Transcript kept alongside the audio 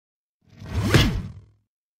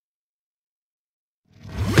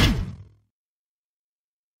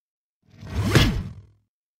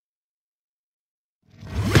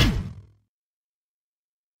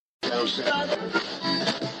Welcome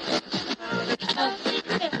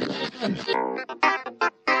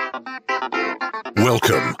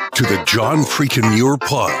to the John Freakin' Muir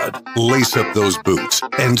Pod. Lace up those boots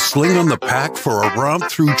and sling on the pack for a romp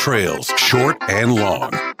through trails, short and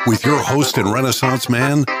long. With your host and Renaissance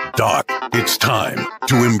man, Doc. It's time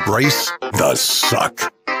to embrace the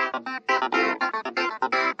suck.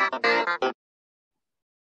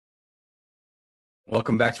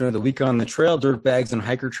 Welcome back to another week on the trail, dirtbags and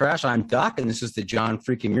hiker trash. I'm Doc, and this is the John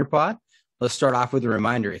Freakin' Muir Pod. Let's start off with a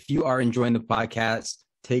reminder. If you are enjoying the podcast,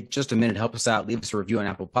 take just a minute, help us out, leave us a review on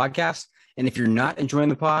Apple Podcasts. And if you're not enjoying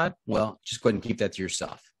the pod, well, just go ahead and keep that to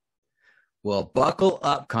yourself. Well, buckle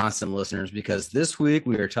up, constant listeners, because this week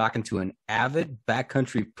we are talking to an avid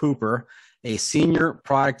backcountry pooper, a senior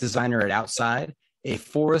product designer at Outside, a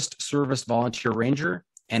Forest Service volunteer ranger,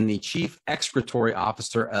 and the chief excretory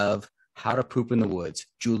officer of How to Poop in the Woods,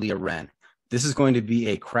 Julia Wren. This is going to be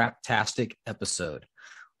a craptastic episode.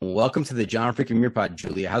 Welcome to the John Freakin' Muir Pod,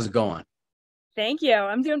 Julia. How's it going? Thank you.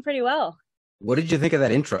 I'm doing pretty well. What did you think of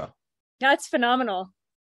that intro? That's phenomenal.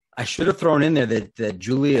 I should have thrown in there that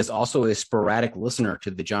Julia is also a sporadic listener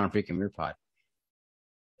to the John Freakin' Muir Pod.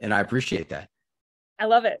 And I appreciate that. I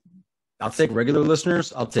love it. I'll take regular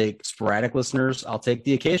listeners. I'll take sporadic listeners. I'll take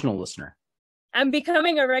the occasional listener. I'm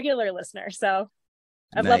becoming a regular listener, so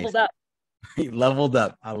I've leveled up. You leveled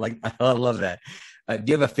up. I love that. Do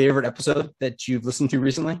you have a favorite episode that you've listened to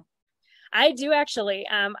recently? I do actually.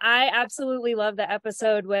 I absolutely love the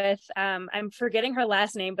episode with, I'm forgetting her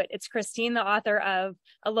last name, but it's Christine, the author of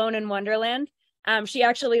Alone in Wonderland. She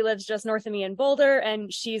actually lives just north of me in Boulder,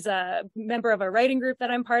 and she's a member of a writing group that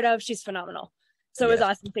I'm part of. She's phenomenal. So It was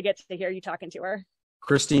awesome to get to hear you talking to her.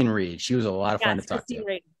 Christine Reed. She was a lot of fun to talk to.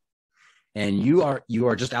 Reed. And you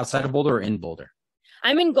are just outside of Boulder or in Boulder?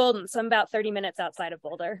 I'm in Golden, so I'm about 30 minutes outside of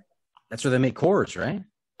Boulder. That's where they make cores, right?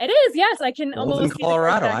 It is, yes. I can Golden,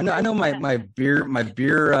 Colorado. I know my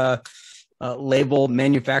beer label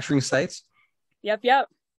manufacturing sites. Yep.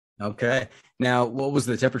 Okay. Now, what was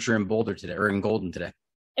the temperature in Boulder today, or in Golden today?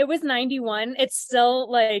 It was 91. It's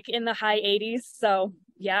still like in the high 80s. So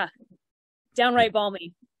yeah, downright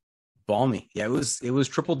balmy. Balmy. Yeah, it was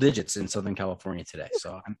triple digits in Southern California today.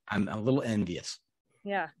 So I'm a little envious.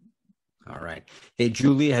 Yeah. All right. Hey,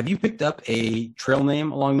 Julie, have you picked up a trail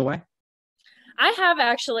name along the way? I have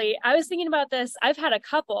actually. I was thinking about this. I've had a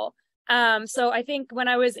couple. So I think when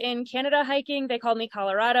I was in Canada hiking, they called me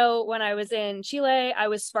Colorado. When I was in Chile, I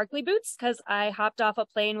was Sparkly Boots because I hopped off a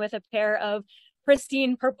plane with a pair of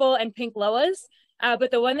pristine purple and pink Loas.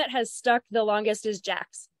 But the one that has stuck the longest is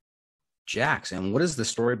Jax. Jax. And what is the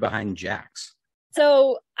story behind Jax?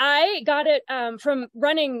 So I got it from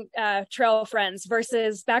running trail friends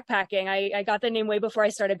versus backpacking. I got the name way before I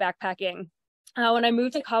started backpacking. When I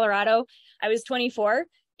moved to Colorado, I was 24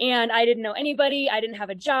 and I didn't know anybody. I didn't have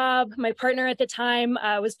a job. My partner at the time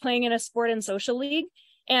was playing in a sport and social league,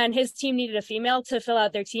 and his team needed a female to fill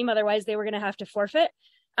out their team. Otherwise, they were going to have to forfeit.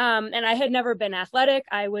 And I had never been athletic.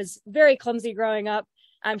 I was very clumsy growing up.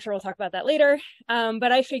 I'm sure we'll talk about that later.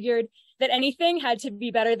 But I figured that anything had to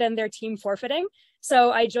be better than their team forfeiting.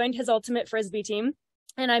 So I joined his ultimate Frisbee team,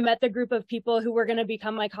 and I met the group of people who were going to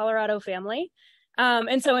become my Colorado family.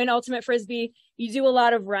 And so in ultimate Frisbee, you do a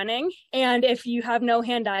lot of running. And if you have no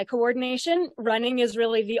hand-eye coordination, running is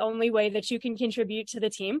really the only way that you can contribute to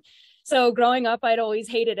the team. So growing up, I'd always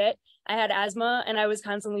hated it. I had asthma and I was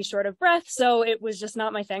constantly short of breath. So it was just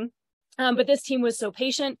not my thing. But this team was so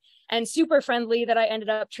patient and super friendly that I ended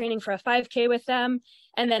up training for a 5K with them.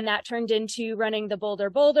 And then that turned into running the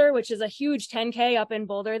Boulder, which is a huge 10K up in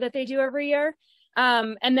Boulder that they do every year.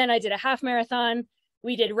 And then I did a half marathon.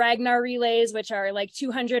 We did Ragnar relays, which are like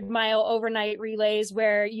 200-mile overnight relays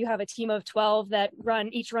where you have a team of 12 that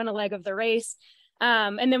each run a leg of the race.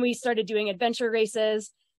 And then we started doing adventure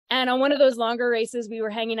races. And on one of those longer races, we were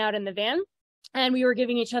hanging out in the van and we were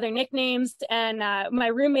giving each other nicknames. And my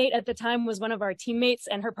roommate at the time was one of our teammates,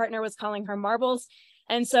 and her partner was calling her Marbles.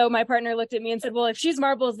 And so my partner looked at me and said, well, if she's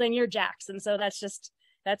Marbles, then you're Jax. And so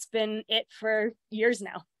that's been it for years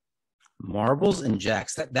now. Marbles and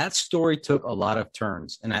Jax. That story took a lot of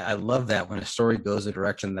turns. And I love that when a story goes a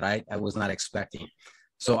direction that I was not expecting.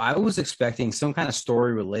 So I was expecting some kind of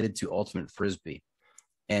story related to Ultimate Frisbee.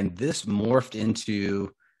 And this morphed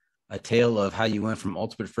into a tale of how you went from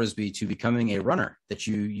Ultimate Frisbee to becoming a runner that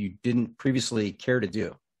you didn't previously care to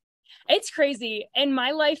do. It's crazy. In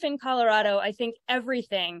my life in Colorado, I think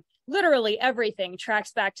literally everything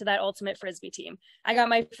tracks back to that Ultimate Frisbee team. I got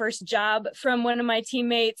my first job from one of my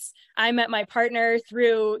teammates. I met my partner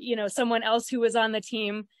through, someone else who was on the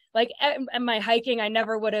team. Like at my hiking, I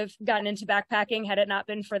never would have gotten into backpacking had it not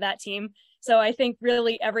been for that team. So I think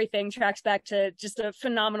really everything tracks back to just a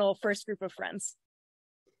phenomenal first group of friends.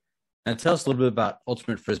 Now tell us a little bit about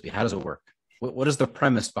Ultimate Frisbee. How does it work? What is the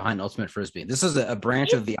premise behind Ultimate Frisbee? This is a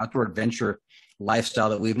branch of the outdoor adventure lifestyle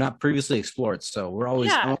that we've not previously explored. So we're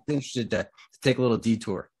always interested to take a little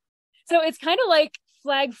detour. So it's kind of like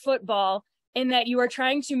flag football in that you are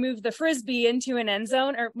trying to move the Frisbee into an end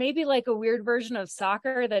zone, or maybe like a weird version of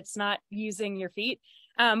soccer that's not using your feet.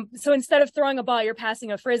 So instead of throwing a ball, you're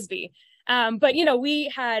passing a Frisbee. But, you know,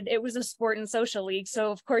 it was a sport and social league.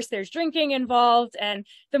 So, of course, there's drinking involved. And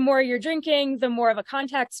the more you're drinking, the more of a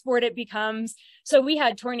contact sport it becomes. So we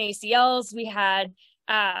had torn ACLs. We had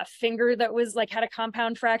a finger that was like had a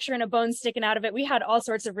compound fracture and a bone sticking out of it. We had all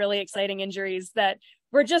sorts of really exciting injuries that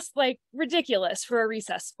were just like ridiculous for a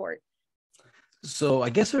recess sport. So I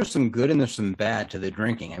guess there's some good and there's some bad to the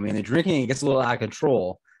drinking. I mean, the drinking gets a little out of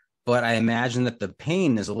control, but I imagine that the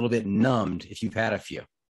pain is a little bit numbed if you've had a few.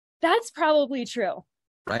 That's probably true.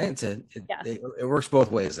 Right? It works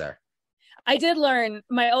both ways there. I did learn,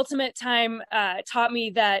 my ultimate time taught me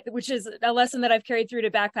that, which is a lesson that I've carried through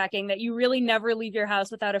to backpacking, that you really never leave your house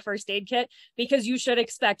without a first aid kit, because you should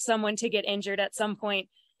expect someone to get injured at some point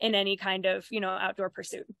in any kind of, you know, outdoor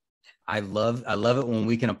pursuit. I love it when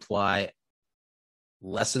we can apply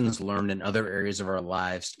lessons learned in other areas of our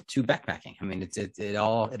lives to backpacking. I mean, it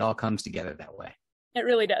all comes together that way. It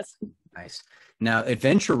really does. Nice. Now,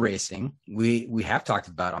 adventure racing, we have talked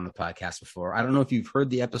about on the podcast before. I don't know if you've heard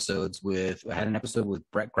the episodes I had an episode with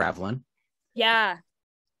Brett Gravelin. Yeah.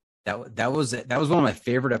 That was one of my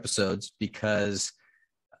favorite episodes, because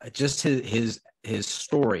just his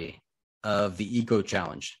story of the Eco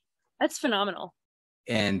Challenge. That's phenomenal.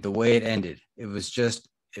 And the way it ended, it was just,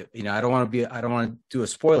 you know, I don't want to do a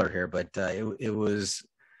spoiler here, but it was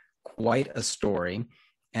quite a story.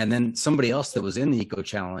 And then somebody else that was in the Eco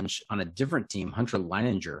Challenge on a different team, Hunter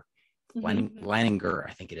Leininger, Leininger,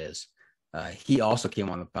 I think it is. He also came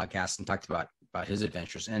on the podcast and talked about his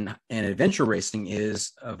adventures. And adventure racing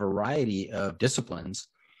is a variety of disciplines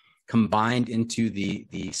combined into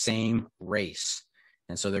the same race.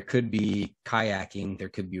 And so there could be kayaking, there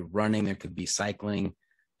could be running, there could be cycling,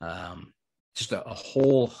 just a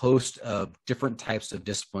whole host of different types of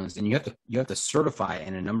disciplines. And you have to certify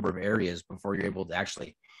in a number of areas before you're able to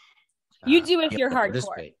actually you do if you're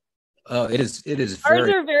hardcore. Oh, it is ours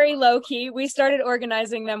are very low key. We started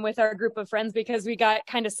organizing them with our group of friends because we got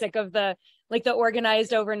kind of sick of the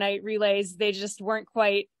organized overnight relays. They just weren't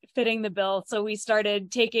quite fitting the bill. So we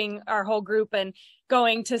started taking our whole group and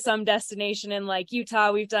going to some destination in like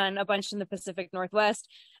Utah. We've done a bunch in the Pacific Northwest,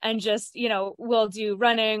 and just, you know, we'll do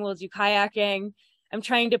running, we'll do kayaking. I'm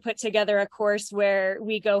trying to put together a course where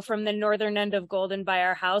we go from the northern end of Golden by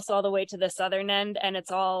our house all the way to the southern end, and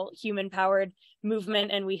it's all human powered movement,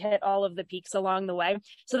 and we hit all of the peaks along the way.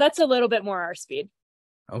 So that's a little bit more our speed.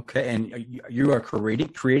 Okay. And you are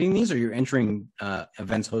creating these, or you're entering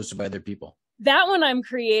events hosted by other people? That one I'm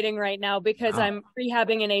creating right now because I'm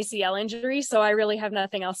rehabbing an ACL injury, so I really have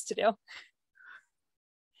nothing else to do.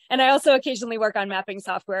 And I also occasionally work on mapping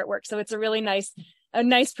software at work, so it's a really nice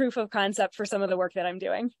proof of concept for some of the work that I'm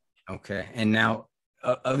doing. Okay. And now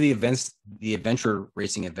of the events, the adventure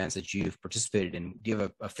racing events that you've participated in, do you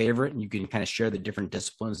have a favorite, and you can kind of share the different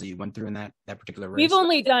disciplines that you went through in that particular race? We've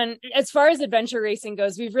only done, as far as adventure racing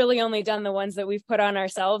goes, we've really only done the ones that we've put on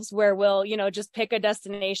ourselves, where we'll, you know, just pick a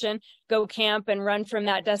destination, go camp and run from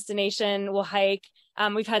that destination. We'll hike.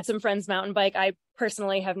 We've had some friends mountain bike. I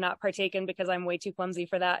personally have not partaken because I'm way too clumsy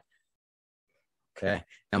for that. Okay.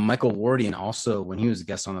 Now, Michael Wardian also, when he was a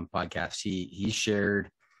guest on the podcast, he shared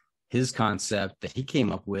his concept that he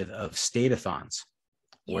came up with of state-a-thons,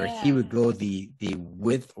 where he would go the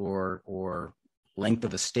width or length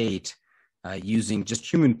of a state using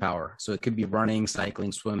just human power. So it could be running,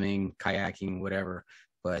 cycling, swimming, kayaking, whatever.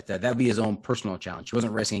 But that'd be his own personal challenge. He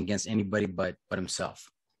wasn't racing against anybody but himself.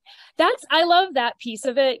 I love that piece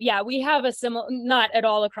of it. Yeah, we have a similar, not at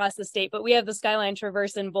all across the state, but we have the Skyline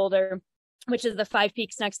Traverse in Boulder, which is the 5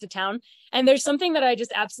 peaks next to town. And there's something that I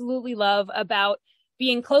just absolutely love about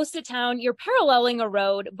being close to town. You're paralleling a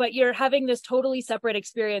road, but you're having this totally separate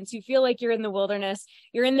experience. You feel like you're in the wilderness,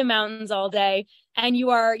 you're in the mountains all day, and you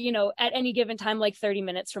are, you know, at any given time, like 30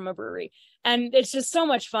 minutes from a brewery. And it's just so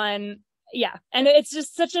much fun. Yeah. And it's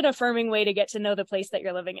just such an affirming way to get to know the place that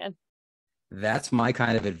you're living in. That's my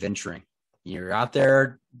kind of adventuring. You're out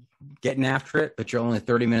there getting after it, but you're only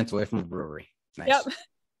 30 minutes away from a brewery. Nice. Yep.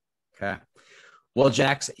 Okay. Well,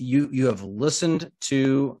 Jax, you have listened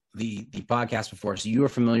to the podcast before, so you are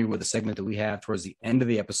familiar with the segment that we have towards the end of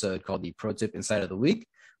the episode called the Pro Tip Insight of the Week.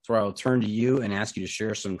 So I will turn to you and ask you to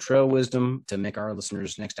share some trail wisdom to make our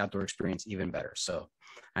listeners' next outdoor experience even better. So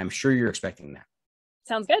I'm sure you're expecting that.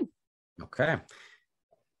 Sounds good. Okay.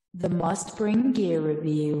 The must bring gear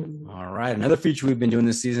review. All right. Another feature we've been doing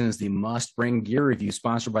this season is the must bring gear review,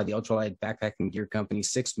 sponsored by the ultralight backpacking gear company,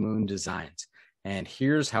 Six Moon Designs. And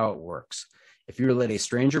here's how it works. If you were to let a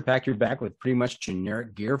stranger pack your bag with pretty much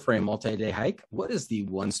generic gear for a multi-day hike, what is the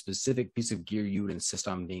one specific piece of gear you would insist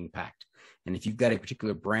on being packed? And if you've got a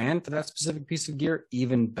particular brand for that specific piece of gear,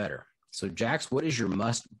 even better. So Jax, what is your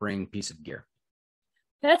must bring piece of gear?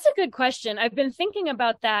 That's a good question. I've been thinking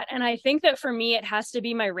about that. And I think that for me, it has to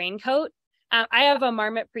be my raincoat. I have a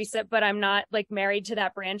Marmot Precip, but I'm not like married to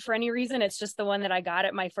that brand for any reason. It's just the one that I got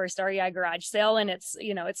at my first REI garage sale. And it's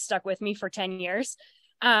stuck with me for 10 years.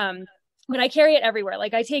 But I carry it everywhere.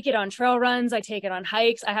 Like I take it on trail runs. I take it on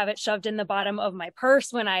hikes. I have it shoved in the bottom of my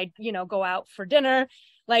purse when I, go out for dinner.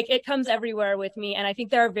 Like it comes everywhere with me. And I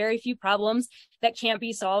think there are very few problems that can't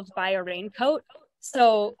be solved by a raincoat.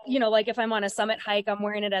 So, like if I'm on a summit hike, I'm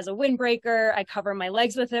wearing it as a windbreaker. I cover my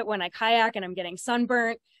legs with it when I kayak and I'm getting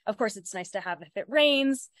sunburnt. Of course, it's nice to have if it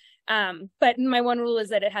rains. But my one rule is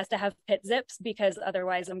that it has to have pit zips because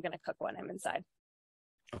otherwise I'm going to cook when I'm inside.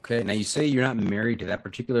 Okay. Now you say you're not married to that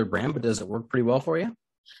particular brand, but does it work pretty well for you?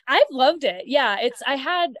 I've loved it. Yeah, I've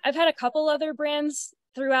had a couple other brands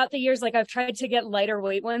throughout the years. Like I've tried to get lighter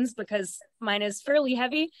weight ones because mine is fairly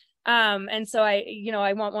heavy. And so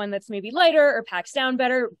I want one that's maybe lighter or packs down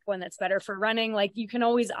better, one that's better for running. Like you can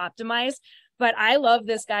always optimize, but I love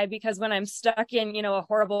this guy because when I'm stuck in,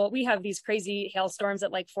 we have these crazy hailstorms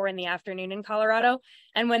at like 4 p.m. in Colorado.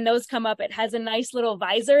 And when those come up, it has a nice little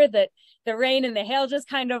visor that the rain and the hail just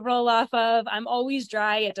kind of roll off of. I'm always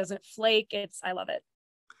dry. It doesn't flake. I love it.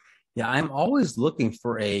 Yeah, I'm always looking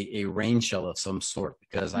for a rain shell of some sort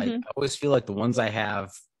because I always feel like the ones I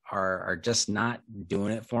have are just not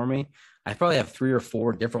doing it for me. I probably have 3 or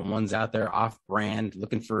 4 different ones out there off brand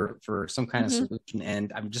looking for some kind of solution,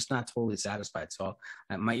 and I'm just not totally satisfied. So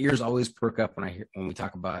my ears always perk up when we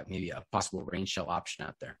talk about maybe a possible rain shell option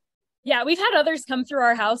out there. Yeah, we've had others come through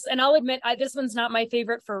our house, and I'll admit this one's not my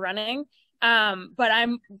favorite for running. But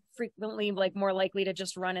I'm frequently like more likely to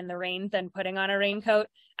just run in the rain than putting on a raincoat.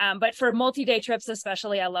 But for multi-day trips,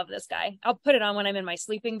 especially, I love this guy. I'll put it on when I'm in my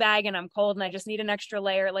sleeping bag and I'm cold and I just need an extra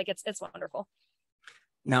layer. Like it's wonderful.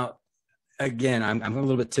 Now, again, I'm a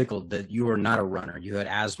little bit tickled that you are not a runner. You had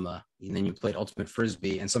asthma and then you played ultimate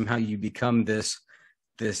Frisbee and somehow you become this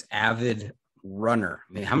avid runner.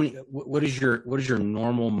 I mean, what is your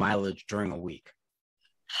normal mileage during a week?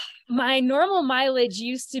 My normal mileage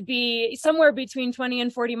used to be somewhere between 20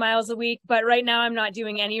 and 40 miles a week, but right now I'm not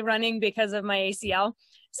doing any running because of my ACL.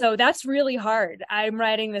 So that's really hard. I'm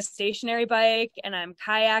riding the stationary bike and I'm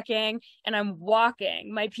kayaking and I'm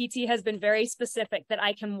walking. My PT has been very specific that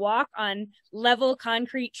I can walk on level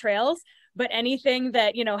concrete trails, but anything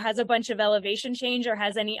that, has a bunch of elevation change or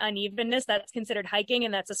has any unevenness, that's considered hiking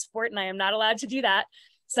and that's a sport and I am not allowed to do that.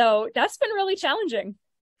 So that's been really challenging.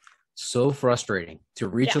 So frustrating to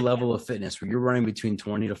reach a level of fitness where you're running between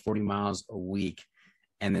 20 to 40 miles a week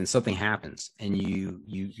and then something happens and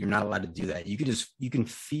you're not allowed to do that. You can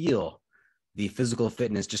feel the physical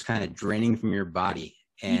fitness just kind of draining from your body.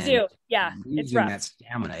 And you do. Yeah. It's rough. That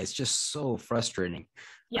stamina. It's just so frustrating.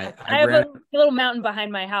 Yeah. I have a little mountain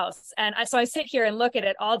behind my house. And so I sit here and look at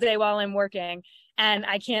it all day while I'm working and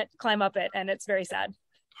I can't climb up it. And it's very sad.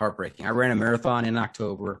 Heartbreaking. I ran a marathon in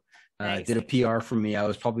October. Nice. Did a PR for me. I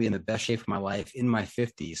was probably in the best shape of my life in my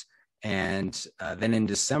 50s. And then in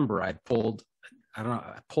December, I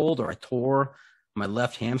tore my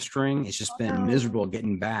left hamstring. It's just been miserable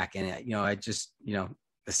getting back. And, I just, the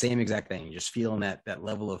same exact thing, just feeling that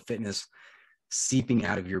level of fitness seeping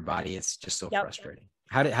out of your body. It's just so frustrating.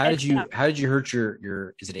 How did you hurt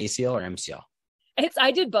your, is it ACL or MCL? I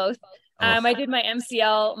did both. I did my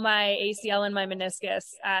MCL, my ACL, and my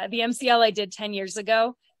meniscus. The MCL I did 10 years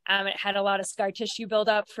ago. It had a lot of scar tissue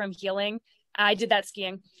buildup from healing. I did that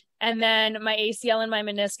skiing. And then my ACL and my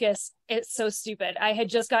meniscus, it's so stupid. I had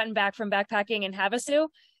just gotten back from backpacking in Havasu,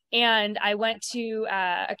 and I went to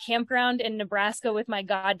a campground in Nebraska with my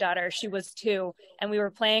goddaughter. She was 2, and we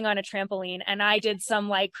were playing on a trampoline, and I did some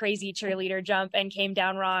like crazy cheerleader jump and came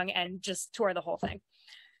down wrong and just tore the whole thing.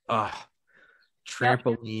 A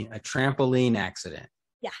trampoline accident.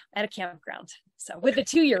 Yeah, at a campground. So with a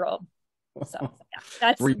 2-year-old. So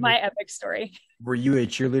that's my epic story. Were you a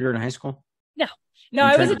cheerleader in high school? No,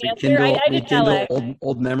 I was a dancer. I did ballet.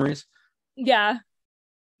 Old memories. Yeah.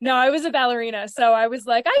 No, I was a ballerina. So I was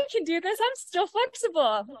like, I can do this. I'm still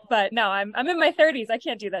flexible. But no, I'm in my 30s. I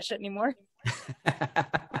can't do that shit anymore.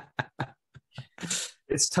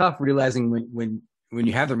 It's tough realizing when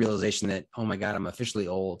you have the realization that, oh my God, I'm officially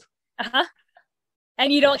old. Uh-huh.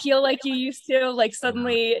 And you don't heal like you used to, like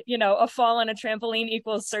suddenly, a fall on a trampoline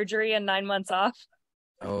equals surgery and 9 months off.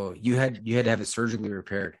 Oh, you had to have it surgically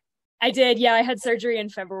repaired. I did. Yeah, I had surgery in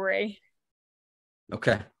February.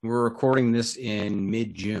 Okay. We're recording this in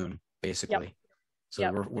mid-June, basically. Yep. So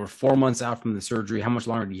Yep. we're 4 months out from the surgery. How much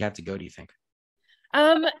longer do you have to go, do you think?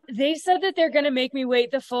 They said that they're going to make me wait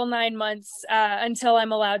the full 9 months until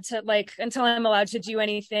I'm allowed to do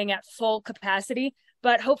anything at full capacity.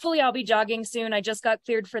 But hopefully I'll be jogging soon. I just got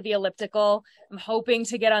cleared for the elliptical. I'm hoping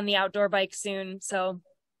to get on the outdoor bike soon. So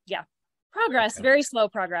yeah, progress, Okay. very slow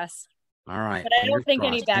progress. All right. But I don't think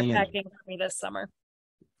any Hang in. backpacking for me this summer.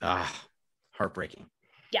 Heartbreaking.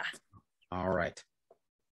 Yeah. All right.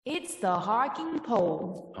 It's the hiking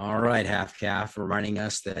poll. All right, Half Calf, reminding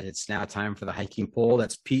us that it's now time for the hiking poll.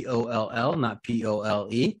 That's POLL, not POLE.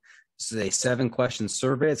 This is a 7-question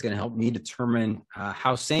survey. It's going to help me determine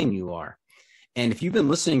how sane you are. And if you've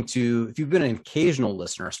been an occasional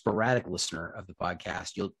listener, a sporadic listener of the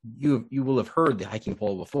podcast, you will have heard the hiking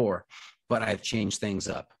poll before, but I've changed things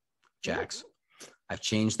up, Jax. I've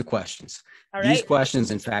changed the questions. All right. These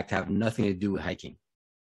questions, in fact, have nothing to do with hiking.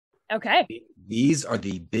 Okay. These are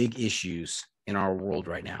the big issues in our world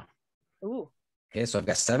right now. Ooh. Okay, so I've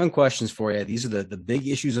got 7 questions for you. These are the big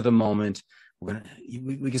issues of the moment.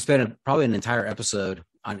 We can spend probably an entire episode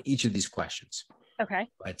on each of these questions. Okay.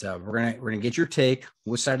 But we're gonna get your take,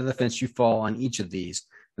 which side of the fence you fall on each of these,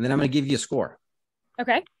 and then I'm gonna give you a score.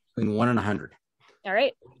 Okay. Between 1 and 100. All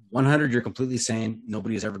right. 100, you're completely sane.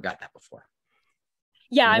 Nobody has ever gotten that before.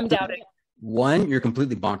 Yeah, I'm doubting. 1, you're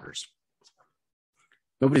completely bonkers.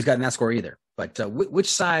 Nobody's gotten that score either. But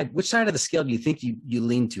which side of the scale do you think you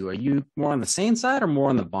lean to? Are you more on the sane side or more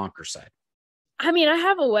on the bonker side? I mean, I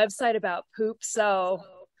have a website about poop, so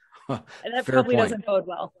that probably doesn't bode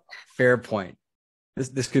well. Fair point.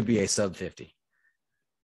 This could be a sub 50.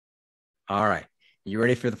 All right. You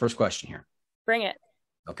ready for the first question here? Bring it.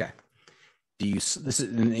 Okay. This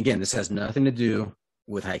has nothing to do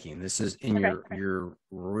with hiking. This is in your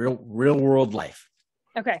real world life.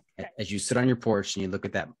 Okay. As you sit on your porch and you look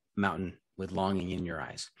at that mountain with longing in your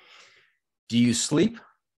eyes. Do you sleep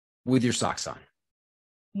with your socks on?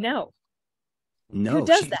 No. No. Who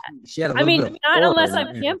does that? She had not unless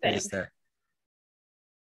I'm camping. Say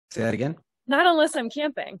that again? Not unless I'm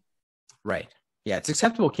camping. Right. Yeah, it's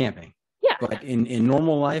acceptable camping. Yeah. But in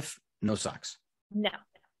normal life, no socks. No.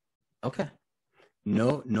 Okay.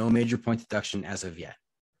 No major point deduction as of yet.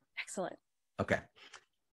 Excellent. Okay.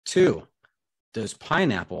 2, does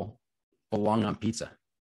pineapple belong on pizza?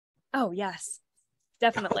 Oh, yes.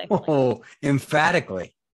 Definitely. Oh,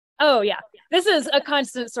 emphatically. Oh, yeah. This is a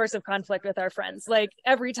constant source of conflict with our friends. Like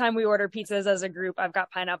every time we order pizzas as a group, I've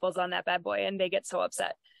got pineapples on that bad boy and they get so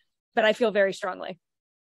upset. But I feel very strongly.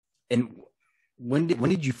 And when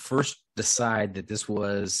did you first decide that this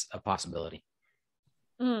was a possibility?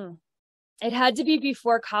 It had to be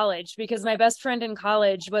before college because my best friend in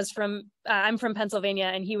college was I'm from Pennsylvania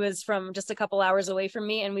and he was from just a couple hours away from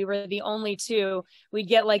me. And we were the only two. We'd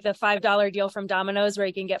get like the $5 deal from Domino's where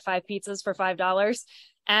you can get 5 pizzas for $5.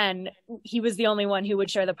 And he was the only one who would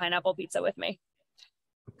share the pineapple pizza with me.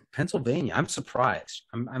 Pennsylvania. I'm surprised.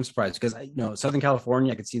 I'm surprised because Southern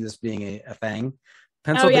California, I could see this being a thing.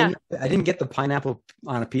 Pennsylvania, oh, yeah. I didn't get the pineapple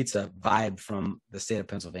on a pizza vibe from the state of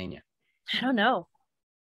Pennsylvania. I don't know.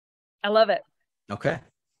 I love it. Okay.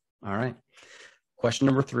 All right. Question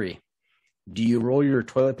number 3. Do you roll your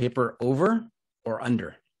toilet paper over or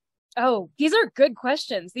under? Oh, these are good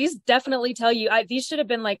questions. These definitely tell you, these should have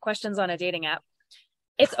been like questions on a dating app.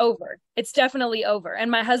 It's over. It's definitely over. And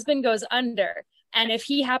my husband goes under. And if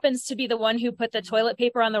he happens to be the one who put the toilet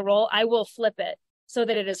paper on the roll, I will flip it so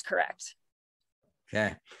that it is correct.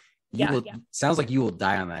 Okay. Yeah. Sounds like you will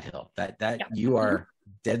die on that hill. You are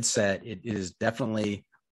dead set. It is definitely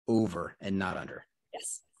over and not under.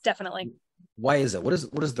 Yes, definitely. Why is it? What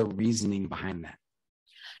is the reasoning behind that?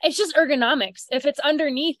 It's just ergonomics. If it's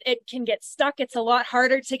underneath, it can get stuck. It's a lot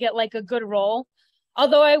harder to get like a good roll.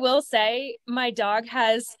 Although I will say my dog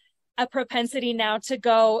has a propensity now to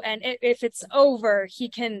go and if it's over, he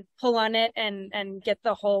can pull on it and get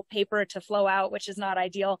the whole paper to flow out, which is not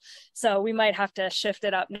ideal. So we might have to shift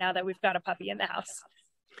it up now that we've got a puppy in the house.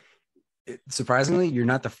 Surprisingly, you're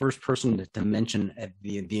not the first person to mention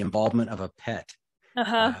the involvement of a pet.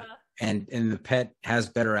 And the pet has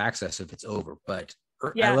better access if it's over. But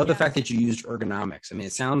I love the fact that you used ergonomics. I mean,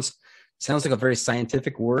 it sounds like a very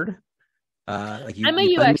scientific word. I'm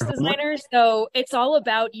a UX designer, so it's all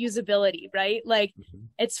about usability, right? Like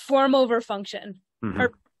it's form over function,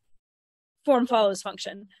 or form follows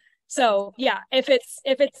function. So yeah, if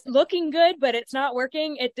it's looking good but it's not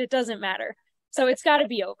working, it doesn't matter. So it's got to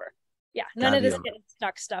be over. Yeah, none Gotta of be this over. getting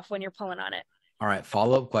stuck stuff when you're pulling on it. All right,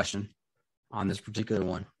 follow-up question on this particular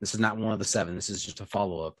one. This is not one of the 7. This is just a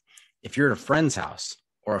follow-up. If you're at a friend's house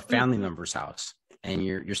or a family member's house and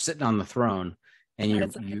you're sitting on the throne and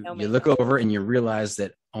you look over and you realize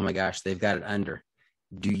that, oh my gosh, they've got it under.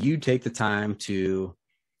 Do you take the time to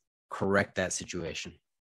correct that situation?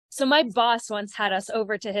 So my boss once had us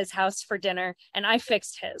over to his house for dinner and I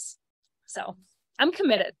fixed his. So I'm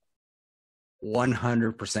committed.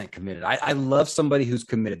 100% committed. I love somebody who's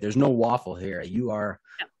committed. There's no waffle here. You are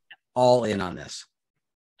all in on this.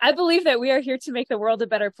 I believe that we are here to make the world a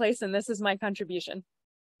better place, and this is my contribution.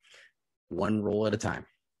 One roll at a time.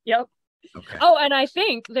 Yep. Okay. Oh, and I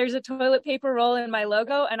think there's a toilet paper roll in my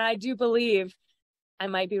logo, and I do believe, I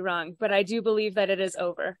might be wrong, but I do believe that it is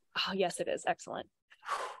over. Oh, yes, it is. Excellent.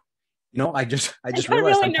 I just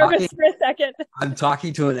realized really nervous for a second. I'm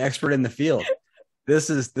talking to an expert in the field. This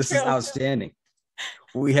is outstanding.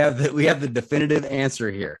 We have the definitive answer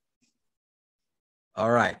here. All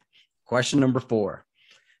right. Question number 4.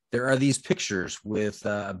 There are these pictures with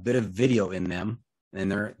a bit of video in them,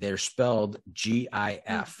 and they're spelled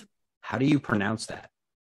GIF. How do you pronounce that?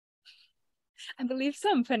 I believe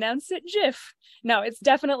some pronounce it GIF. No, it's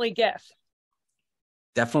definitely GIF.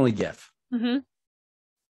 Definitely GIF. Mm-hmm.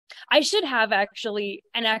 I should have actually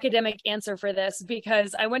an academic answer for this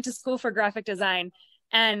because I went to school for graphic design,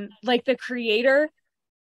 and like the creator,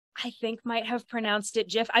 I think might have pronounced it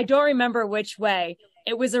GIF. I don't remember which way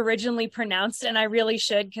it was originally pronounced, and I really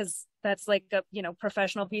should, because that's like a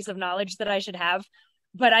professional piece of knowledge that I should have.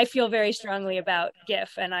 But I feel very strongly about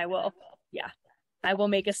GIF, and I will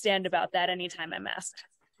make a stand about that anytime I'm asked.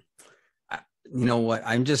 You know what?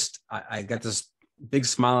 I got this big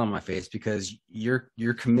smile on my face because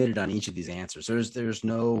you're committed on each of these answers. There's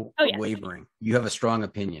no wavering. You have a strong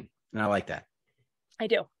opinion, and I like that. I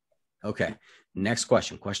do. Okay. Next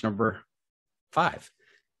question. Question number 5.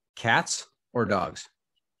 Cats or dogs?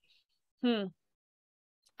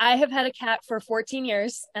 I have had a cat for 14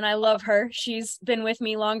 years and I love her. She's been with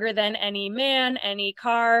me longer than any man, any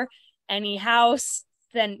car, any house,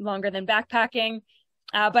 longer than backpacking.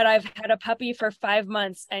 But I've had a puppy for 5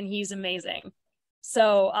 months and he's amazing.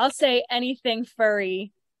 So I'll say anything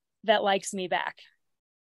furry that likes me back.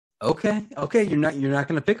 Okay. You're not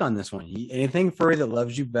going to pick on this one. Anything furry that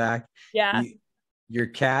loves you back. Yeah. Your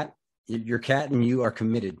cat and you are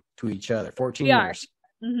committed to each other. 14 years.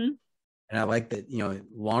 Mm-hmm. And I like that,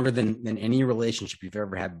 longer than any relationship you've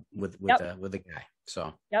ever had with a guy.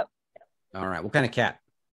 So. Yep. All right. What kind of cat?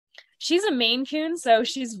 She's a Maine Coon, so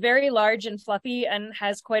she's very large and fluffy and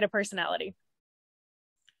has quite a personality.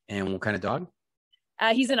 And what kind of dog?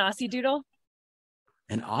 He's an Aussie Doodle.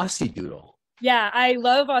 An Aussie Doodle. Yeah, I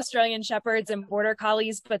love Australian Shepherds and Border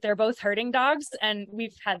Collies, but they're both herding dogs, and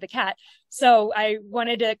we've had the cat. So I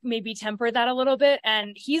wanted to maybe temper that a little bit,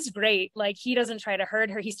 and he's great. Like, he doesn't try to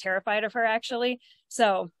herd her. He's terrified of her, actually.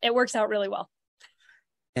 So it works out really well.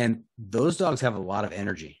 And those dogs have a lot of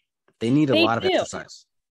energy. They need a lot of exercise.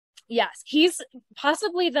 Yes, he's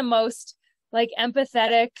possibly the most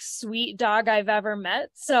empathetic, sweet dog I've ever met.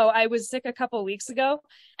 So I was sick a couple of weeks ago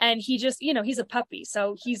and he just, he's a puppy.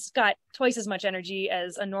 So he's got twice as much energy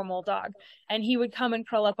as a normal dog. And he would come and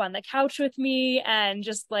curl up on the couch with me and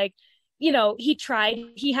just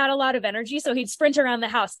he had a lot of energy. So he'd sprint around the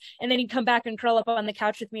house and then he'd come back and curl up on the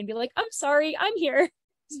couch with me and be like, I'm sorry, I'm here.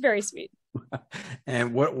 It's very sweet.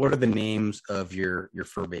 And what are the names of your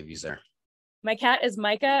fur babies there? My cat is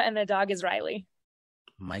Micah and the dog is Riley.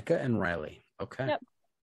 Micah and Riley. Okay. Yep.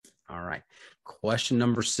 All right. Question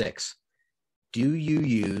number 6. Do you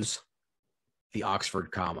use the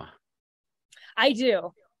Oxford comma? I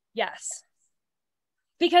do. Yes.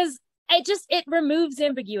 Because it removes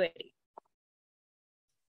ambiguity.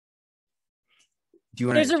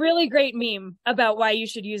 There's a really great meme about why you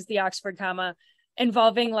should use the Oxford comma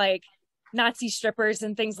involving Nazi strippers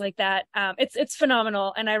and things like that. It's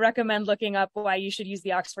phenomenal. And I recommend looking up why you should use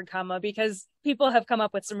the Oxford comma because people have come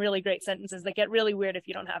up with some really great sentences that get really weird if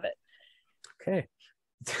you don't have it. Okay.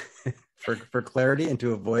 for clarity and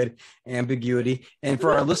to avoid ambiguity. And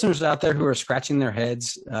for our listeners out there who are scratching their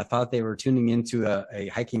heads, thought they were tuning into a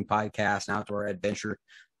hiking podcast, an outdoor adventure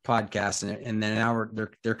podcast, and then now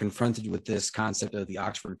they're confronted with this concept of the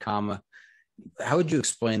Oxford comma. How would you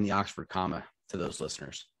explain the Oxford comma to those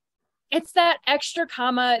listeners? It's that extra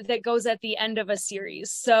comma that goes at the end of a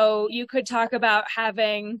series. So you could talk about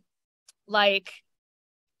having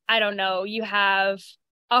I don't know, you have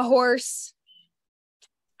a horse,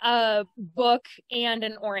 a book, and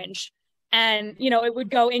an orange. And, it would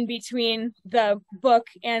go in between the book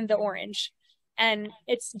and the orange. And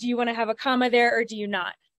do you want to have a comma there or do you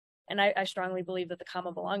not? And I strongly believe that the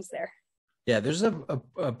comma belongs there. Yeah, there's a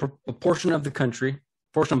portion of the country,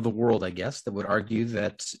 portion of the world, I guess, that would argue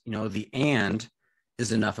that, the and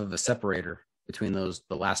is enough of a separator between the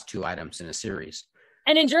last two items in a series.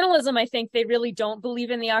 And in journalism, I think they really don't believe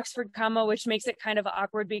in the Oxford comma, which makes it kind of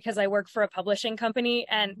awkward because I work for a publishing company,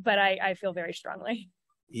 but I feel very strongly.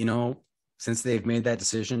 Since they've made that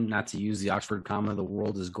decision not to use the Oxford comma, the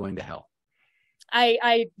world is going to hell.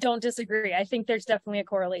 I don't disagree. I think there's definitely a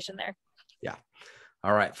correlation there. Yeah.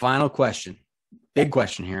 All right. Final question. Big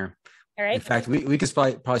question here. All right. In fact, we could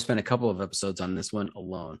probably spend a couple of episodes on this one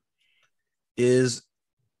alone. Is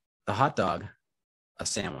the hot dog a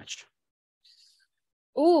sandwich?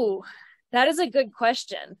 Ooh, that is a good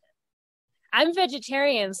question. I'm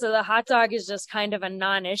vegetarian, so the hot dog is just kind of a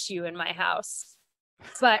non-issue in my house.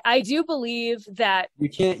 But I do believe that you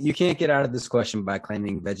can't get out of this question by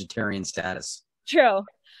claiming vegetarian status. True.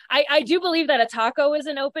 I do believe that a taco is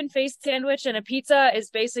an open-faced sandwich and a pizza is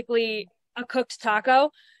basically a cooked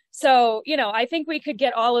taco. So, I think we could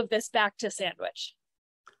get all of this back to sandwich.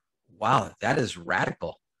 Wow, that is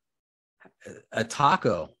radical. A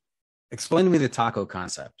taco. Explain to me the taco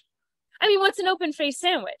concept. I mean, what's an open-faced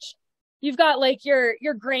sandwich? You've got like your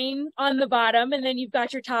grain on the bottom, and then you've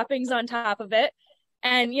got your toppings on top of it.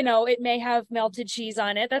 And, it may have melted cheese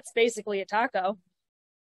on it. That's basically a taco.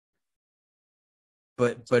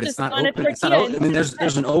 But it's not open. It's not open. I mean,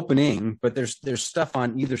 there's an opening, but there's stuff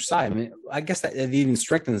on either side. I mean, I guess that it even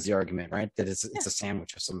strengthens the argument, right? That it's a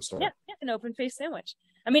sandwich of some sort. Yeah, an open-faced sandwich.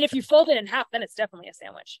 I mean, if you fold it in half, then it's definitely a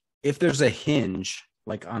sandwich. If there's a hinge,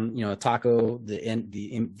 like on a taco, the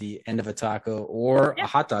end of a taco, or a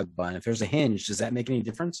hot dog bun, if there's a hinge, does that make any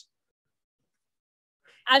difference?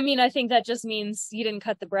 I mean, I think that just means you didn't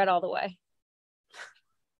cut the bread all the way.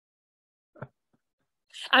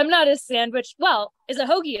 I'm not a sandwich. Well, is a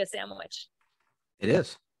hoagie a sandwich? It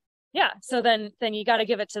is. Yeah. So then you got to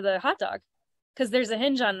give it to the hot dog because there's a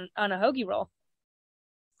hinge on a hoagie roll.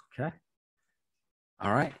 Okay.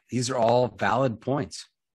 All right. These are all valid points.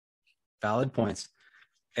 Valid points.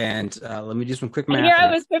 And let me do some quick math. And here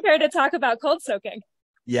I was prepared to talk about cold soaking.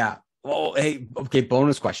 Yeah. Oh, hey. Okay.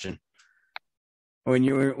 Bonus question. When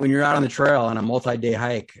you're out on the trail on a multi-day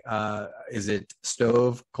hike, is it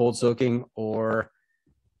stove, cold soaking, or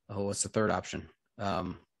what's the third option?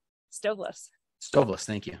 Stoveless. Stoveless.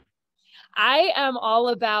 Thank you. I am all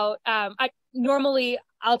about.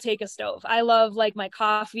 I'll take a stove. I love like my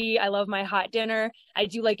coffee. I love my hot dinner. I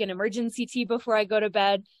do like an emergency tea before I go to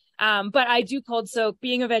bed. But I do cold soak.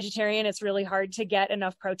 Being a vegetarian, it's really hard to get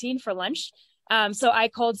enough protein for lunch. So I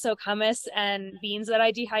cold soak hummus and beans that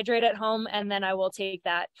I dehydrate at home, and then I will take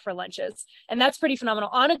that for lunches. And that's pretty phenomenal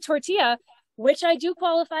on a tortilla, which I do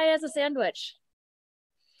qualify as a sandwich.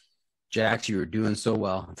 Jax, you were doing so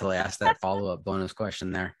well until I asked that follow-up bonus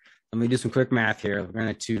question there. Let me do some quick math here. We're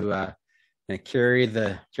going to carry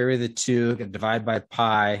the 2, divide by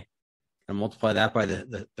pi, and multiply that by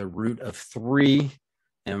the root of 3.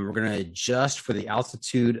 And we're going to adjust for the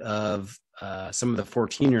altitude of some of the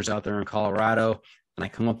 14ers out there in Colorado. And I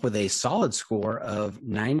come up with a solid score of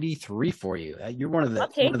 93 for you. You're one of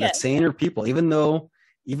the saner people, even though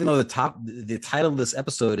the title of this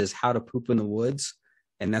episode is How to Poop in the Woods.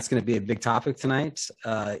 And that's going to be a big topic tonight.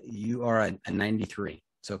 You are a 93.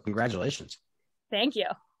 So congratulations. Thank you.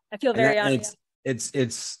 I feel very honored. It's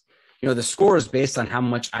the score is based on how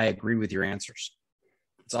much I agree with your answers.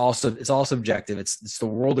 It's all subjective. It's the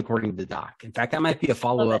world according to Doc. In fact, that might be a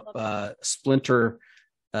follow-up splinter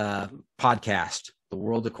podcast, The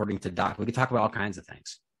World According to Doc. We could talk about all kinds of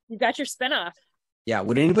things. You got your spinoff. Yeah.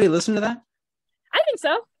 Would anybody listen to that? I think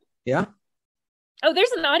so. Yeah. Oh,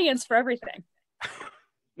 there's an audience for everything.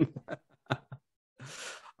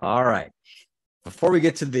 All right. Before we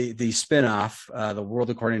get to the spinoff, The World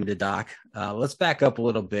According to Doc, let's back up a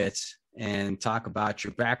little bit and talk about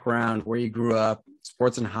your background, where you grew up,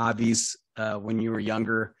 sports and hobbies when you were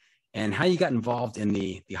younger, and how you got involved in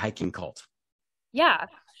the hiking cult. Yeah.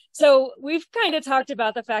 So we've kind of talked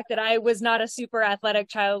about the fact that I was not a super athletic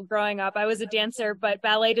child growing up. I was a dancer, but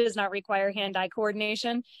ballet does not require hand-eye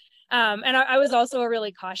coordination. And I was also a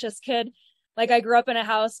really cautious kid. Like I grew up in a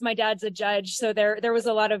house, my dad's a judge, so there was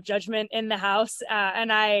a lot of judgment in the house.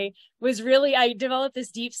 And I developed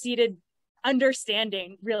this deep-seated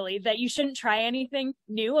understanding really that you shouldn't try anything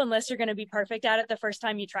new unless you're going to be perfect at it the first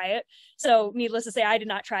time you try it. So needless to say, I did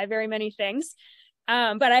not try very many things.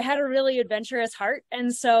 But I had a really adventurous heart.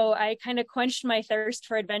 And so I kind of quenched my thirst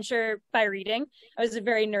for adventure by reading. I was a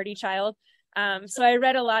very nerdy child. So I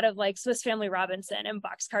read a lot of like Swiss Family Robinson and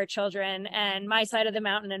Boxcar Children and My Side of the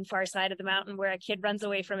Mountain and Far Side of the Mountain, where a kid runs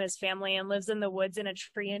away from his family and lives in the woods in a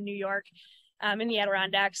tree in New York, in the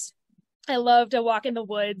Adirondacks. I loved A Walk in the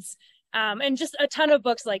Woods. and just a ton of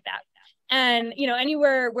books like that. And,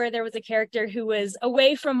 anywhere where there was a character who was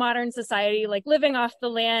away from modern society, like living off the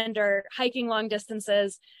land or hiking long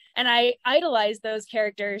distances. And I idolized those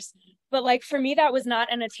characters. But like, for me, that was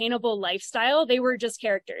not an attainable lifestyle. They were just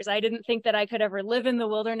characters. I didn't think that I could ever live in the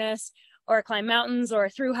wilderness or climb mountains or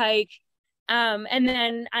through hike. And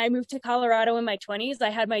then I moved to Colorado in my 20s. I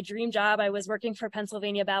had my dream job. I was working for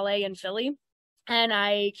Pennsylvania Ballet in Philly. And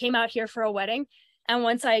I came out here for a wedding. And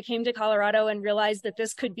once I came to Colorado and realized that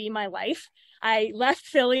this could be my life, I left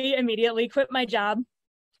Philly immediately, quit my job.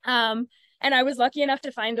 And I was lucky enough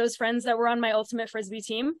to find those friends that were on my ultimate Frisbee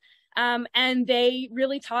team. And they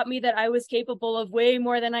really taught me that I was capable of way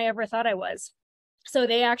more than I ever thought I was. So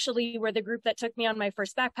they actually were the group that took me on my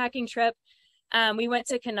first backpacking trip. We went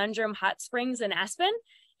to Conundrum Hot Springs in Aspen.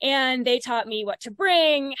 And they taught me what to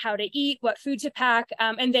bring, how to eat, what food to pack.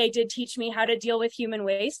 And they did teach me how to deal with human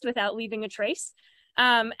waste without leaving a trace.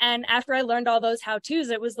 And after I learned all those how-tos,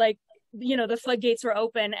 it was like, the floodgates were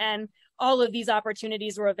open and all of these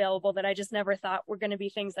opportunities were available that I just never thought were going to be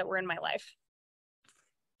things that were in my life.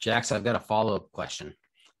 Jax, I've got a follow-up question,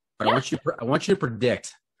 but Yeah. I want you to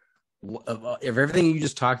predict of everything you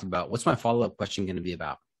just talked about. What's my follow-up question going to be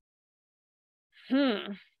about?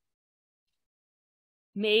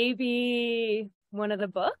 Maybe one of the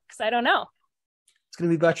books. I don't know. It's going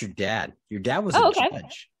to be about your dad. Your dad was okay.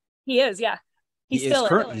 judge. He is, yeah.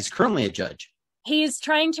 He's currently a judge. He's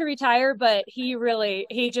trying to retire, but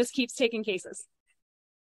he just keeps taking cases.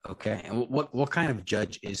 Okay. And what kind of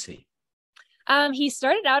judge is he? He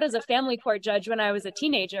started out as a family court judge when I was a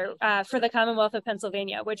teenager for the Commonwealth of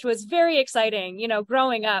Pennsylvania, which was very exciting,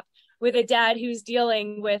 growing up with a dad who's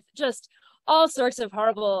dealing with just all sorts of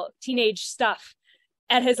horrible teenage stuff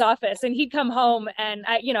at his office. And he'd come home and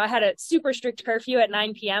I had a super strict curfew at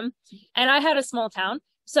 9 p.m. and I had a small town.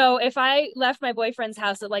 So if I left my boyfriend's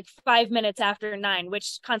house at like 5 minutes after 9,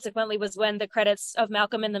 which consequently was when the credits of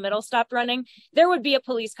Malcolm in the Middle stopped running, there would be a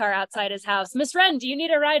police car outside his house. Miss Wren, do you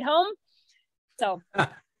need a ride home? So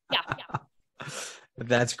yeah.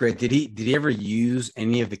 That's great. Did he ever use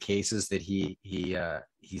any of the cases that he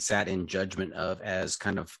sat in judgment of as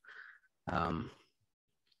kind of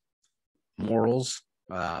morals,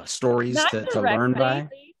 stories to learn by?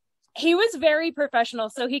 He was very professional.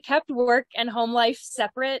 So he kept work and home life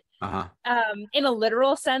separate in a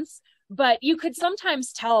literal sense. But you could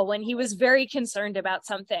sometimes tell when he was very concerned about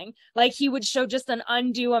something, like he would show just an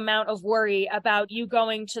undue amount of worry about you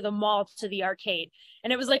going to the mall, to the arcade.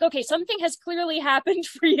 And it was like, okay, something has clearly happened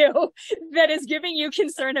for you that is giving you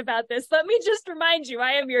concern about this. Let me just remind you,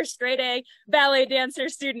 I am your straight A ballet dancer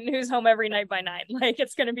student who's home every night by 9. Like,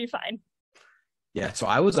 it's going to be fine. Yeah. So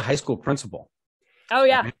I was a high school principal. Oh,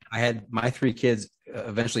 yeah. I had my 3 kids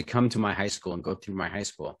eventually come to my high school and go through my high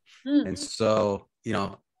school. Mm-hmm. And so,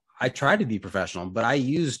 I tried to be professional, but I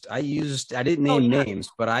didn't name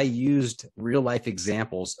names, but I used real life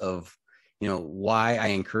examples of, why I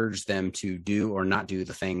encouraged them to do or not do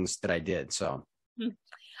the things that I did. So,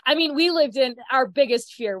 I mean, our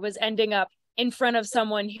biggest fear was ending up in front of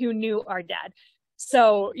someone who knew our dad.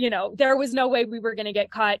 So, there was no way we were going to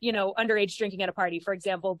get caught, underage drinking at a party, for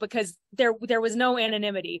example, because there was no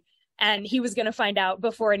anonymity and he was going to find out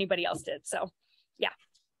before anybody else did. So, yeah.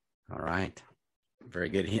 All right. Very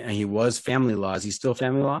good. He was family law. Is he still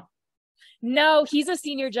family law? No, he's a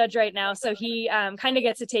senior judge right now. So he kind of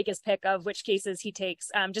gets to take his pick of which cases he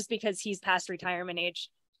takes just because he's past retirement age.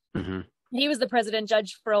 Mm-hmm. He was the president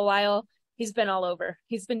judge for a while. He's been all over.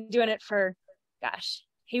 He's been doing it for,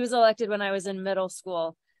 he was elected when I was in middle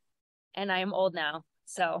school and I am old now.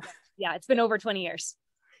 So yeah, it's been over 20 years.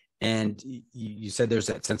 And you said there's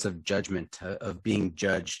that sense of judgment, of being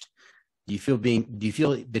judged. Do you feel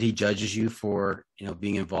that he judges you for,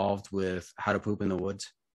 being involved with How to Poop in the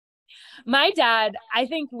Woods? My dad, I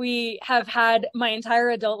think we have had my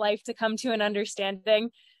entire adult life to come to an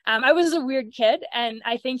understanding. I was a weird kid, and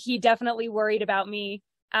I think he definitely worried about me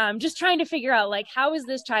just trying to figure out, like, how is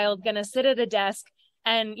this child going to sit at a desk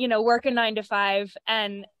and, work a 9 to 5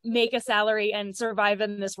 and make a salary and survive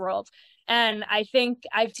in this world? And I think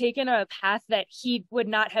I've taken a path that he would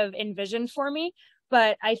not have envisioned for me.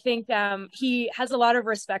 But I think he has a lot of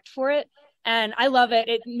respect for it. And I love it.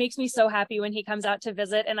 It makes me so happy when he comes out to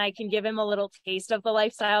visit and I can give him a little taste of the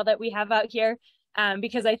lifestyle that we have out here.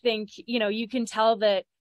 Because I think, you can tell that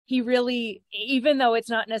he really, even though it's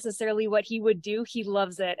not necessarily what he would do, he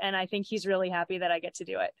loves it. And I think he's really happy that I get to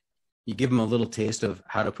do it. You give him a little taste of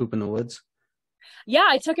How to Poop in the Woods? Yeah,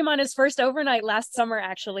 I took him on his first overnight last summer,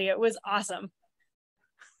 actually. It was awesome.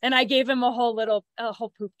 And I gave him a whole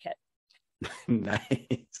poop kit.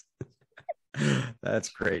 Nice. That's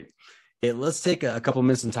great. Okay, let's take a couple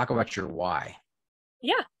minutes and talk about your why.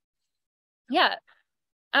 Yeah. Yeah.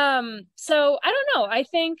 So I don't know. I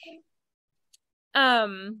think,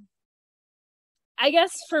 I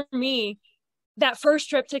guess for me, that first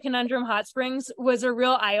trip to Conundrum Hot Springs was a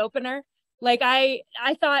real eye opener. Like I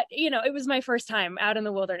thought, it was my first time out in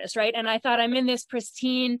the wilderness, right? And I thought I'm in this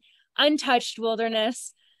pristine, untouched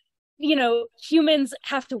wilderness. Humans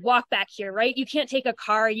have to walk back here, right? You can't take a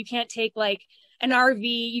car, you can't take like an RV.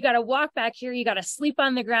 You got to walk back here, you got to sleep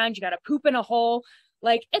on the ground, you got to poop in a hole.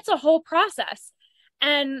 Like it's a whole process.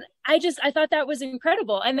 And I thought that was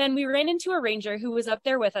incredible. And then we ran into a ranger who was up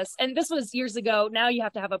there with us. And this was years ago. Now you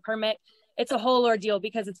have to have a permit. It's a whole ordeal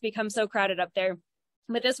because it's become so crowded up there.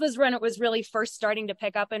 But this was when it was really first starting to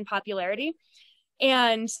pick up in popularity.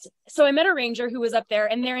 And so I met a ranger who was up there,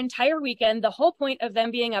 and their entire weekend, the whole point of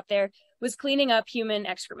them being up there was cleaning up human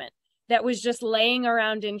excrement that was just laying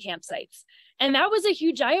around in campsites. And that was a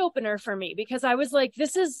huge eye opener for me because I was like,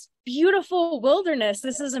 this is beautiful wilderness.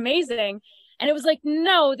 This is amazing. And it was like,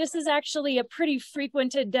 no, this is actually a pretty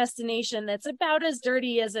frequented destination that's about as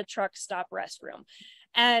dirty as a truck stop restroom.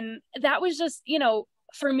 And that was just,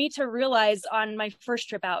 for me to realize on my first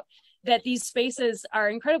trip out that these spaces are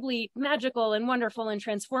incredibly magical and wonderful and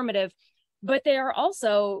transformative, but they are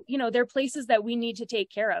also, they're places that we need to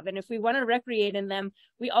take care of. And if we want to recreate in them,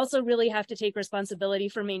 we also really have to take responsibility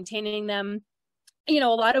for maintaining them. A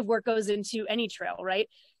lot of work goes into any trail, right?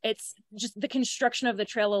 It's just the construction of the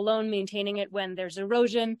trail alone, maintaining it when there's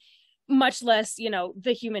erosion, much less,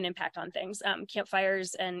 the human impact on things.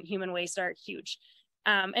 Campfires and human waste are huge.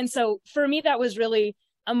 And so for me, that was really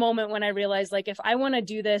a moment when I realized, like, if I want to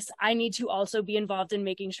do this, I need to also be involved in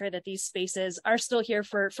making sure that these spaces are still here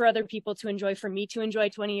for other people to enjoy, for me to enjoy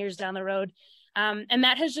 20 years down the road. And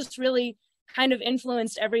that has just really kind of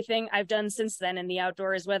influenced everything I've done since then in the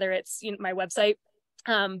outdoors, whether it's my website,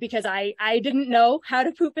 because I didn't know how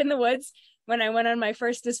to poop in the woods. When I went on my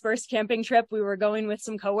first dispersed camping trip, we were going with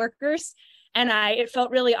some coworkers, and it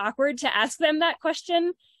felt really awkward to ask them that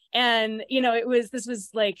question. And, this was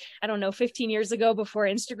like, I don't know, 15 years ago, before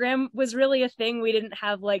Instagram was really a thing. We didn't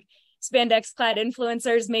have like spandex clad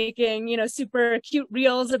influencers making, super cute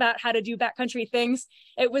reels about how to do backcountry things.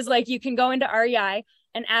 It was like, you can go into REI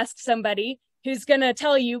and ask somebody who's going to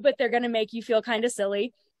tell you, but they're going to make you feel kind of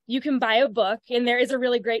silly. You can buy a book, and there is a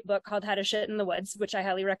really great book called How to Shit in the Woods, which I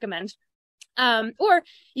highly recommend. Or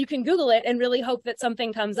you can Google it and really hope that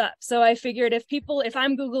something comes up. So I figured if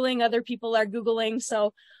I'm Googling, other people are Googling.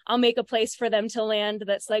 So I'll make a place for them to land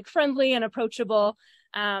that's like friendly and approachable.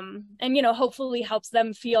 And, hopefully helps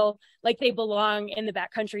them feel like they belong in the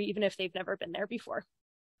backcountry, even if they've never been there before.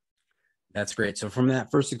 That's great. So from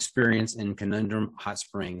that first experience in Conundrum Hot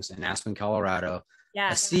Springs in Aspen, Colorado,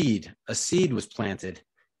 a seed was planted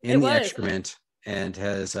in the excrement and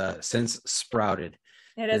has since sprouted.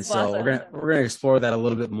 It is. And so we're gonna explore that a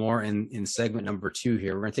little bit more in segment number 2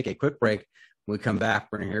 here. We're gonna take a quick break. When we come back,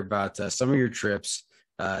 we're gonna hear about some of your trips,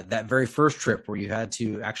 that very first trip where you had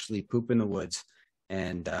to actually poop in the woods,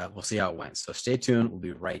 and we'll see how it went. So stay tuned. We'll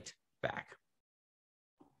be right back.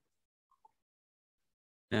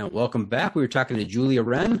 Now, welcome back. We were talking to Julia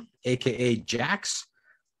Wren, aka Jax,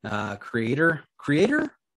 creator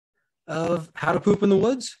of How to Poop in the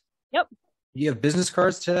Woods. Yep. Do you have business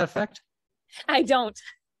cards to that effect? I don't.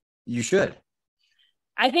 You should.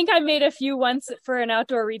 I think I made a few once for an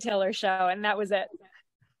outdoor retailer show, and that was it.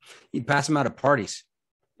 You pass them out at parties.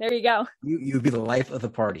 There you go. You'd be the life of the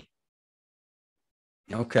party.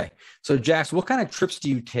 Okay. So, Jax, what kind of trips do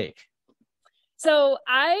you take? So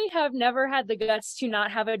I have never had the guts to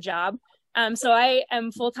not have a job. So I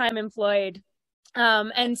am full-time employed.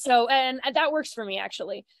 And that works for me,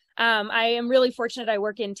 actually. I am really fortunate. I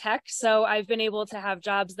work in tech, so I've been able to have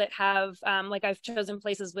jobs that have, I've chosen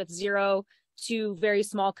places with 0 to very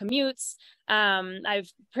small commutes.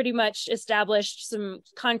 I've pretty much established some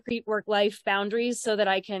concrete work-life boundaries so that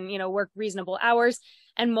I can, work reasonable hours.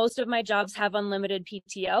 And most of my jobs have unlimited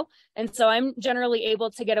PTO. And so I'm generally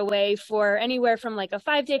able to get away for anywhere from like a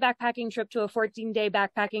 5-day backpacking trip to a 14-day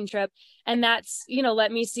backpacking trip. And that's,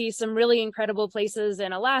 let me see some really incredible places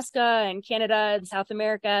in Alaska and Canada and South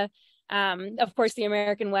America, of course, the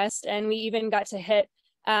American West. And we even got to hit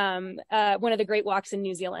one of the Great Walks in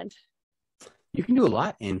New Zealand. You can do a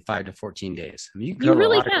lot in 5 to 14 days. I mean, you can cover a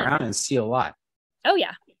lot of ground and see a lot. Oh,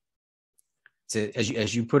 yeah. So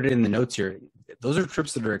as you put it in the notes here, those are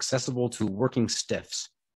trips that are accessible to working stiffs.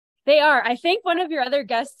 They are. I think one of your other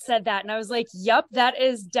guests said that, and I was like, yep, that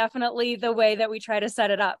is definitely the way that we try to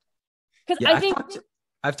set it up. Because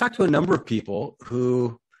I've talked to a number of people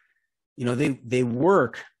who, they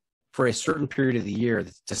work for a certain period of the year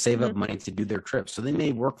to save up money to do their trip. So they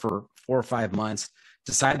may work for 4 or 5 months,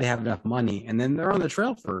 decide they have enough money, and then they're on the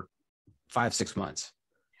trail for 5-6 months.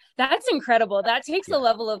 That's incredible. That takes a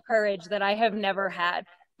level of courage that I have never had.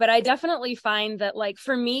 But I definitely find that, like,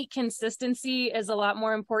 for me, consistency is a lot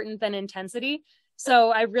more important than intensity.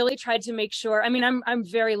 So I really tried to make sure. I mean, I'm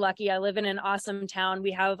very lucky. I live in an awesome town.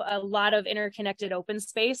 We have a lot of interconnected open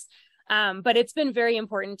space. But it's been very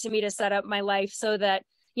important to me to set up my life so that,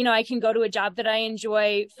 you know, I can go to a job that I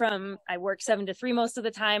enjoy I work 7 to 3 most of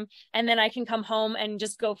the time. And then I can come home and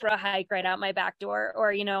just go for a hike right out my back door.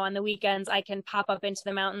 Or, you know, on the weekends, I can pop up into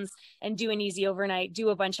the mountains and do an easy overnight, do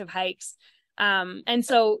a bunch of hikes. And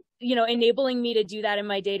so, you know, enabling me to do that in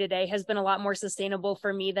my day to day has been a lot more sustainable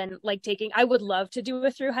for me than like I would love to do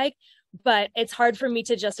a through hike, but it's hard for me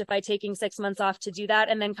to justify taking 6 months off to do that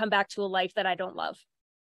and then come back to a life that I don't love.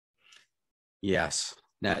 Yes.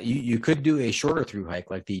 Now you could do a shorter through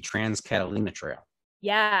hike like the Trans-Catalina Trail.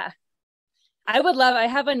 Yeah. I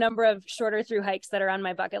have a number of shorter through hikes that are on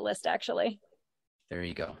my bucket list, actually. There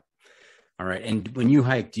you go. All right. And when you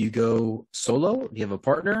hike, do you go solo? Do you have a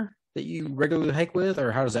partner that you regularly hike with,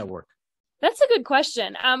 or how does that work? That's a good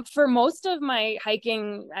question. For most of my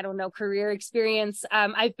hiking, I don't know, career experience,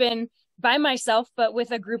 I've been by myself, but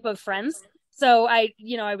with a group of friends. So I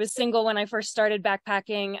was single when I first started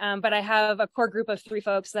backpacking, but I have a core group of 3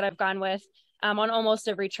 folks that I've gone with on almost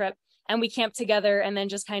every trip. And we camp together and then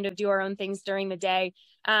just kind of do our own things during the day.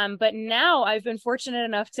 But now I've been fortunate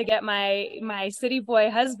enough to get my city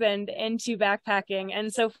boy husband into backpacking.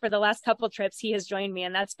 And so for the last couple of trips, he has joined me,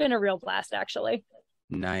 and that's been a real blast, actually.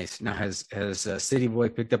 Nice. Now, has City Boy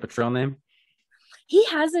picked up a trail name? He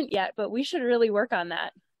hasn't yet, but we should really work on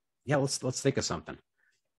that. Yeah, let's think of something.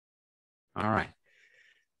 All right.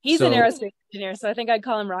 He's an aerospace engineer, so I think I'd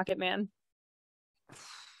call him Rocket Man.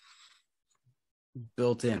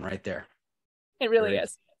 Built in right there. It really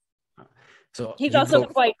is. So he's also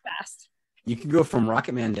quite fast. You could go from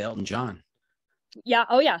Rocket Man to Elton John. Yeah.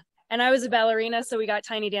 Oh yeah. And I was a ballerina, so we got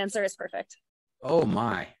Tiny Dancer. It's perfect. Oh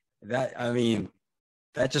my. That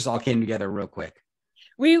just all came together real quick.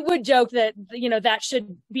 We would joke that, you know, that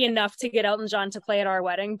should be enough to get Elton John to play at our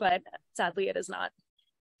wedding, but sadly it is not.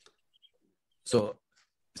 So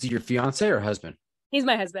is he your fiance or husband? He's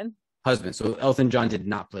my husband. Husband. So Elton John did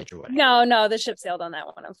not play at your wedding. No, the ship sailed on that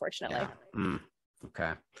one, unfortunately. Yeah.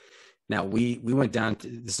 Okay. Now we went down to,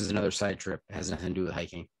 this is another side trip. It has nothing to do with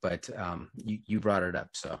hiking, but you brought it up.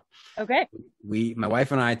 So okay. My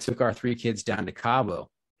wife and I took our 3 kids down to Cabo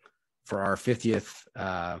for our 50th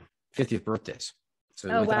birthdays. So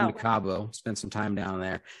we went down to Cabo, spent some time down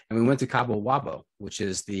there, and we went to Cabo Wabo, which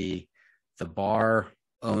is the bar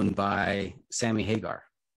owned by Sammy Hagar.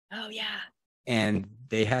 Oh yeah. And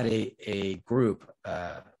they had a group,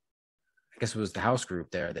 I guess it was the house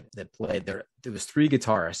group there that played there. There was 3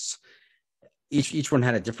 guitarists. Each one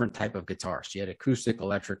had a different type of guitar. So you had acoustic,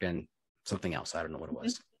 electric, and something else. I don't know what it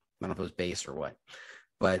was. I don't know if it was bass or what.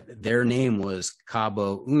 But their name was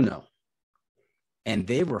Cabo Uno. And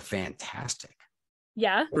they were fantastic.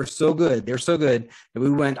 Yeah. They're so good. They're so good that we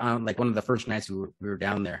went on like one of the first nights we were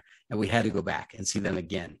down there, and we had to go back and see them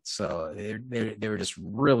again. So they were just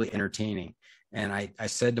really entertaining. And I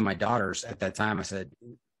said to my daughters at that time, I said,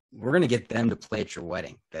 we're going to get them to play at your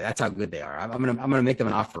wedding. That's how good they are. I'm going to make them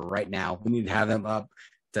an offer right now. We need to have them up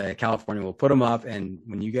to California. We'll put them up. And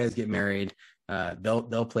when you guys get married,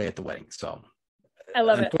 they'll play at the wedding. So I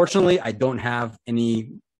love it. Unfortunately, I don't have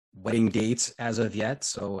any wedding dates as of yet.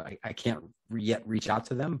 So I can't yet reach out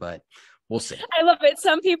to them, but we'll see. I love it.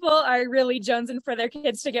 Some people are really jonesing for their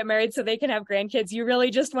kids to get married so they can have grandkids. You really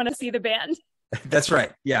just want to see the band. That's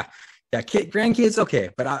right. Yeah. Yeah, grandkids, okay,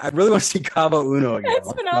 but I really want to see Cabo Uno again.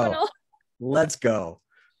 That's phenomenal. Let's go.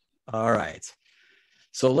 All right.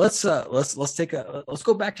 So let's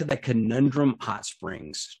go back to that Conundrum Hot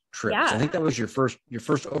Springs trip. Yeah. So I think that was your first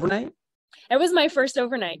overnight. It was my first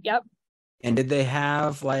overnight. Yep. And did they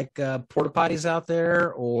have like porta potties out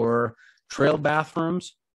there or trail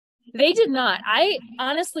bathrooms? They did not. I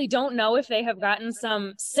honestly don't know if they have gotten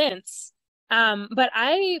some since, but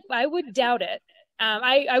I would doubt it.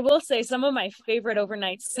 I will say some of my favorite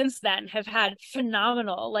overnights since then have had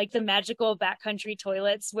phenomenal, like the magical backcountry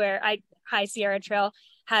toilets where High Sierra Trail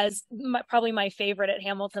has probably my favorite at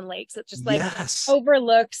Hamilton Lakes. It just like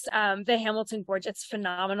overlooks the Hamilton Gorge. It's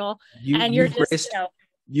phenomenal. You've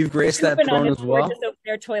graced that throne as well.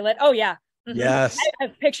 Their toilet. Oh yeah. Mm-hmm. Yes. I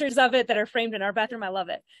have pictures of it that are framed in our bathroom. I love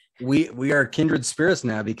it. We are kindred spirits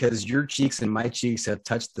now because your cheeks and my cheeks have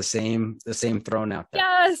touched the same throne out there.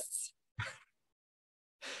 Yes.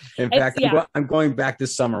 In fact, I'm going back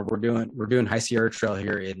this summer. We're doing High Sierra Trail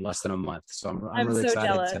here in less than a month, so I'm really so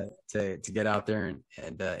excited to get out there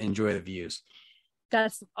and enjoy the views.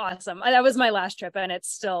 That's awesome. That was my last trip, and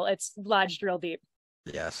it's lodged real deep.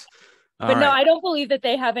 Yes. But no, I don't believe that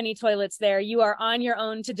they have any toilets there. You are on your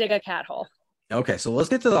own to dig a cat hole. Okay, so let's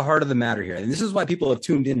get to the heart of the matter here. And this is why people have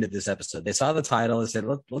tuned into this episode. They saw the title and said,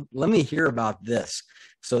 let me hear about this.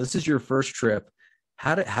 So this is your first trip.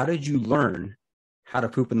 How did you learn how to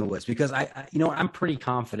poop in the woods? Because I'm pretty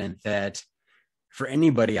confident that for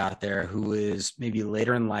anybody out there who is maybe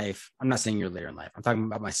later in life, I'm not saying you're later in life, I'm talking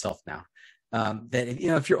about myself now. That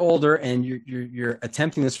if you're older and you're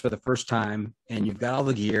attempting this for the first time and you've got all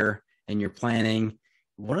the gear and you're planning,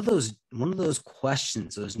 one of those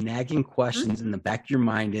questions, those nagging questions in the back of your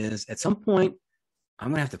mind is, at some point, I'm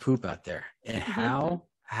gonna have to poop out there. And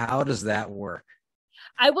how does that work?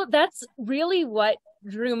 That's really what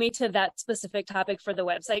drew me to that specific topic for the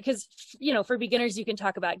website. Because, for beginners, you can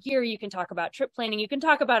talk about gear, you can talk about trip planning, you can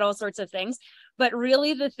talk about all sorts of things. But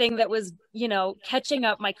really the thing that was, catching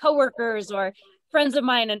up my coworkers or friends of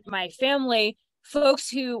mine and my family, folks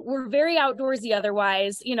who were very outdoorsy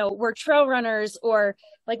otherwise, were trail runners or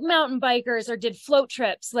like mountain bikers or did float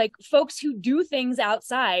trips, like folks who do things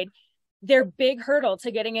outside, their big hurdle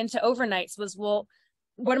to getting into overnights was, well,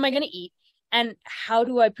 what am I going to eat? And how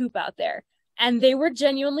do I poop out there? And they were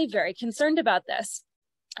genuinely very concerned about this.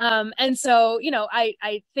 And so,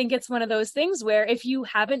 I think it's one of those things where if you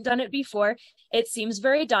haven't done it before, it seems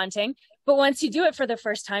very daunting. But once you do it for the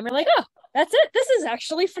first time, you're like, oh, that's it. This is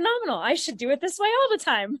actually phenomenal. I should do it this way all the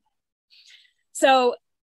time. So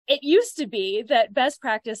it used to be that best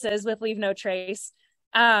practices with Leave No Trace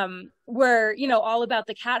were, all about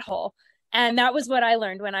the cat hole. And that was what I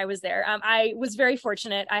learned when I was there. I was very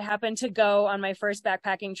fortunate. I happened to go on my first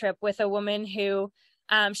backpacking trip with a woman who,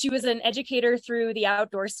 she was an educator through the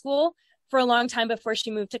outdoor school for a long time before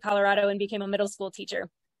she moved to Colorado and became a middle school teacher.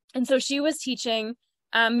 And so she was teaching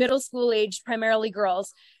middle school aged, primarily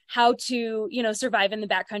girls, how to, survive in the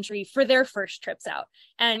backcountry for their first trips out.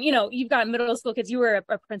 And, you've got middle school kids, you were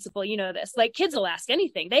a principal, this, like kids will ask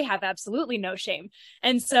anything. They have absolutely no shame.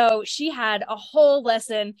 And so she had a whole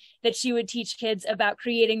lesson that she would teach kids about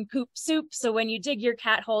creating poop soup. So when you dig your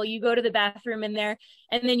cat hole, you go to the bathroom in there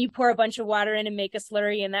and then you pour a bunch of water in and make a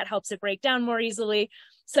slurry, and that helps it break down more easily.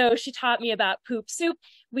 So she taught me about poop soup.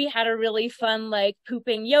 We had a really fun,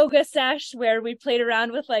 pooping yoga sesh where we played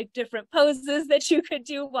around with different poses that you could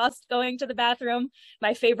do whilst going to the bathroom.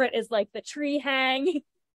 My favorite is the tree hang.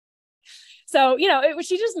 So,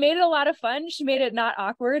 she just made it a lot of fun. She made it not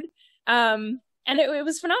awkward. And it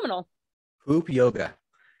was phenomenal. Poop yoga.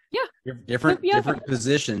 Yeah. Different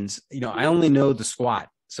positions. I only know the squat.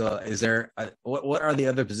 So is there, what are the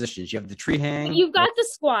other positions? You have the tree hang. You've got the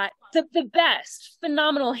squat, the best,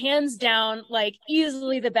 phenomenal, hands down,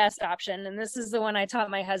 easily the best option. And this is the one I taught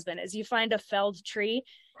my husband, is you find a felled tree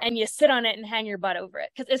and you sit on it and hang your butt over it.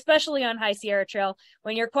 Because especially on High Sierra Trail,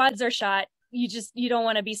 when your quads are shot, you don't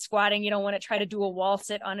want to be squatting. You don't want to try to do a wall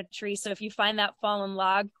sit on a tree. So if you find that fallen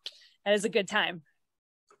log, that is a good time.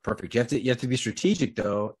 Perfect. You have to be strategic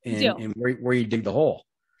though in where you dig the hole.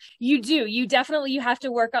 You do. You have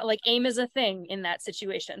to work out, aim is a thing in that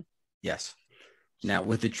situation. Yes. Now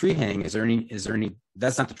with the tree hang, is there any,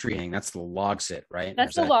 that's not the tree hang, that's the log sit, right?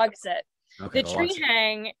 That's the log sit. Okay, the tree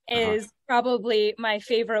hang is probably my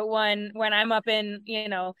favorite one when I'm up in,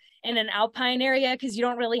 in an alpine area, because you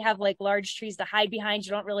don't really have large trees to hide behind.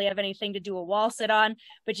 You don't really have anything to do a wall sit on,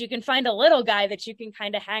 but you can find a little guy that you can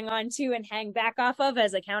kind of hang on to and hang back off of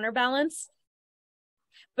as a counterbalance.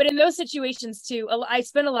 But in those situations too, I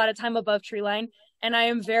spend a lot of time above tree line, and I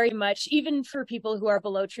am very much, even for people who are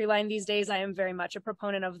below tree line these days, I am very much a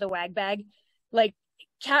proponent of the wag bag.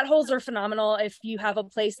 Cat holes are phenomenal if you have a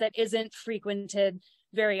place that isn't frequented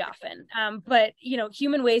very often. But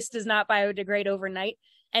human waste does not biodegrade overnight.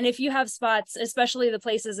 And if you have spots, especially the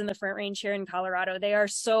places in the Front Range here in Colorado, they are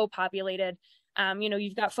so populated.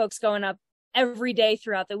 You've got folks going up every day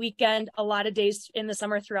throughout the weekend, a lot of days in the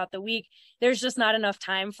summer throughout the week. There's just not enough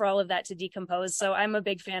time for all of that to decompose. So I'm a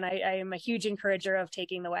big fan. I am a huge encourager of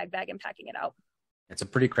taking the wag bag and packing it out. It's a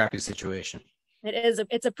pretty crappy situation. It is.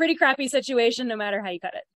 It's a pretty crappy situation, no matter how you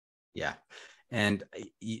cut it. Yeah. And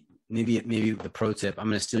maybe the pro tip, I'm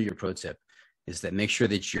going to steal your pro tip, is that make sure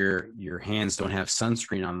that your hands don't have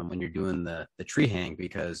sunscreen on them when you're doing the tree hang,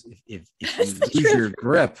 because if you lose your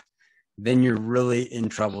grip, then you're really in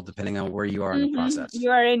trouble depending on where you are in the process.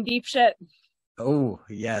 You are in deep shit. Oh,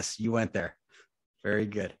 yes, you went there. Very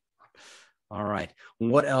good. All right.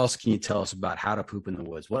 What else can you tell us about how to poop in the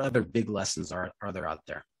woods? What other big lessons are there out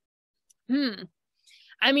there?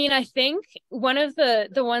 I mean, I think one of the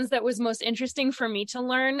ones that was most interesting for me to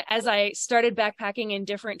learn as I started backpacking in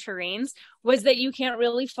different terrains was that you can't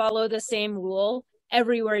really follow the same rule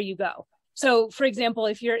everywhere you go. So, for example,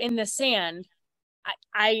 if you're in the sand,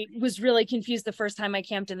 I was really confused the first time I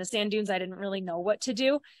camped in the sand dunes. I didn't really know what to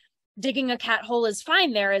do. Digging a cat hole is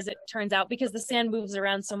fine there, as it turns out, because the sand moves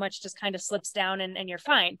around so much, just kind of slips down and you're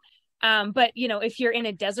fine. But if you're in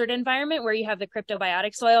a desert environment where you have the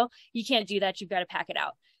cryptobiotic soil, you can't do that. You've got to pack it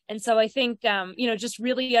out. And so I think, just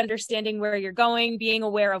really understanding where you're going, being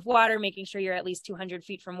aware of water, making sure you're at least 200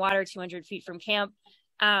 feet from water, 200 feet from camp,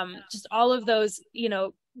 just all of those,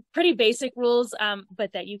 pretty basic rules,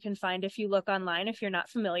 but that you can find if you look online, if you're not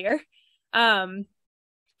familiar.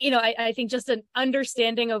 I think just an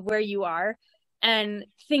understanding of where you are and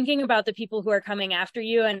thinking about the people who are coming after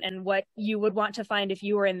you and what you would want to find if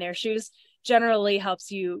you were in their shoes generally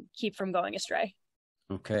helps you keep from going astray.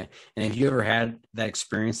 Okay. And have you ever had that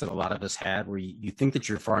experience that a lot of us had where you think that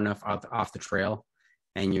you're far enough off the trail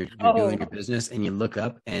and you're doing your business and you look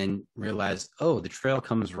up and realize, oh, the trail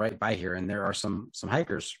comes right by here and there are some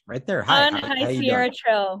hikers right there. Hi, on High Sierra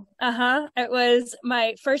Trail. It was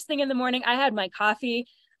my first thing in the morning. I had my coffee.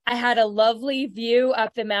 I had a lovely view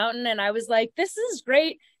up the mountain and I was like, this is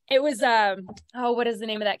great. It was, what is the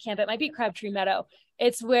name of that camp? It might be Crabtree Meadow.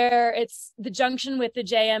 It's where it's the junction with the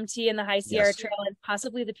JMT and the High Sierra Trail and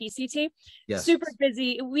possibly the PCT. Yes. Super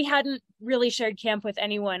busy. We hadn't really shared camp with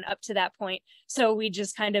anyone up to that point. So we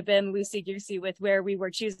just kind of been loosey-goosey with where we were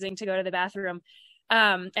choosing to go to the bathroom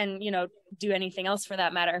and, do anything else for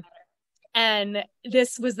that matter. And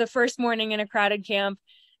this was the first morning in a crowded camp.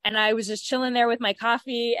 And I was just chilling there with my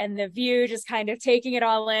coffee and the view, just kind of taking it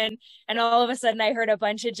all in. And all of a sudden I heard a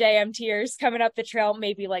bunch of JMTers coming up the trail,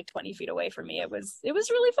 maybe like 20 feet away from me. It was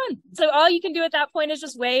really fun. So all you can do at that point is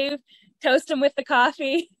just wave, toast them with the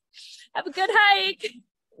coffee, have a good hike.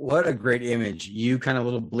 What a great image. You kind of a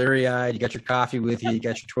little bleary eyed, you got your coffee with you, you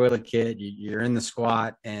got your toilet kit, you're in the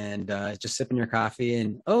squat and just sipping your coffee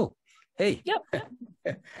and, oh, hey, yep.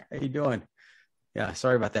 How you doing? Yeah,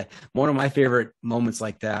 sorry about that. One of my favorite moments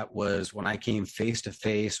like that was when I came face to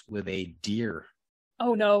face with a deer.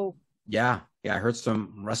 Oh, no. Yeah, I heard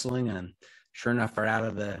some rustling, and sure enough, right out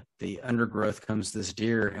of the undergrowth comes this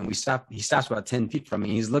deer, and he stops about 10 feet from me.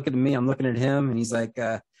 He's looking at me, I'm looking at him, and he's like,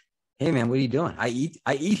 hey, man, what are you doing? I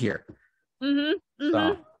eat here. Mm-hmm.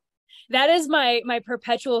 So. That is my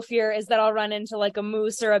perpetual fear, is that I'll run into like a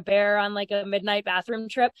moose or a bear on like a midnight bathroom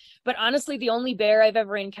trip. But honestly, the only bear I've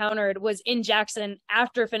ever encountered was in Jackson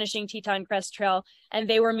after finishing Teton Crest Trail. And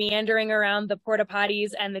they were meandering around the porta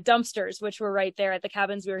potties and the dumpsters, which were right there at the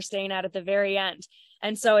cabins we were staying at the very end.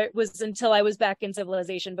 And so it was until I was back in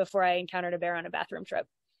civilization before I encountered a bear on a bathroom trip.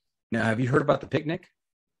 Now, have you heard about the picnic?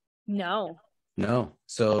 No.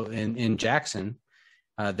 So in Jackson,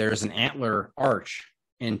 there's an antler arch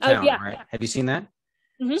in town, right? Have you seen that?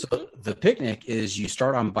 Mm-hmm. So the picnic is you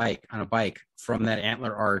start on a bike from that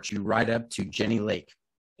antler arch, you ride up to Jenny Lake.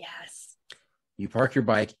 Yes. You park your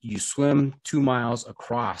bike, you swim 2 miles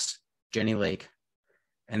across Jenny Lake,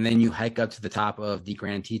 and then you hike up to the top of the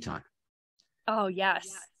Grand Teton. Oh, yes.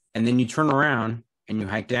 And then you turn around and you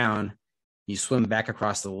hike down, you swim back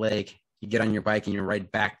across the lake, you get on your bike and you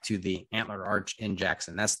ride back to the antler arch in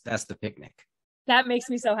Jackson. That's the picnic. That makes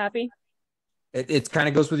me so happy. It kind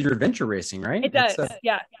of goes with your adventure racing, right? It does,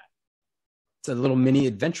 yeah. It's a little mini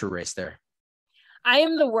adventure race there. I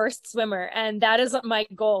am the worst swimmer, and that is my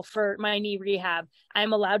goal for my knee rehab.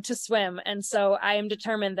 I'm allowed to swim, and so I am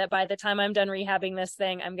determined that by the time I'm done rehabbing this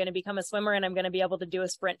thing, I'm going to become a swimmer, and I'm going to be able to do a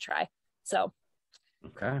sprint try. So,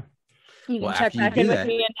 okay. You can check back in with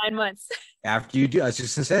me in 9 months. After you do, I was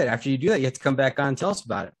just going to say, after you do that, you have to come back on and tell us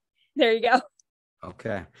about it. There you go.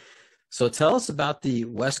 Okay. So tell us about the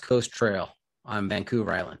West Coast Trail on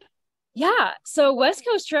Vancouver Island. Yeah. So West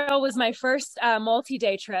Coast Trail was my first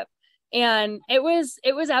multi-day trip, and it was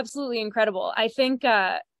absolutely incredible. I think,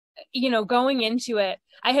 going into it,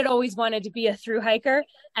 I had always wanted to be a thru hiker,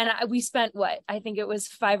 and we spent I think it was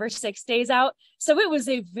 5 or 6 days out. So it was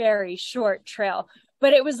a very short trail,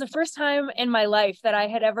 but it was the first time in my life that I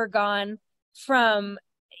had ever gone from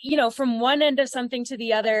one end of something to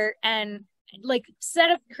the other and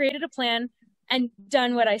created a plan and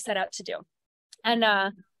done what I set out to do. And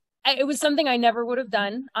it was something I never would have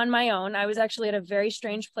done on my own. I was actually at a very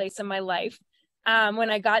strange place in my life. When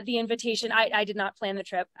I got the invitation, I did not plan the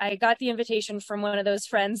trip. I got the invitation from one of those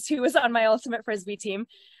friends who was on my ultimate Frisbee team.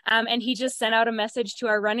 And he just sent out a message to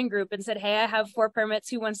our running group and said, hey, I have 4 permits.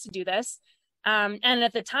 Who wants to do this? And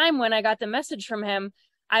at the time when I got the message from him,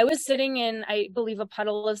 I was sitting in, I believe, a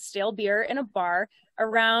puddle of stale beer in a bar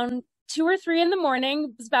around 2 or 3 in the morning.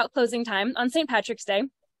 It was about closing time on St. Patrick's Day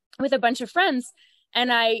with a bunch of friends.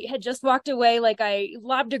 And I had just walked away, like I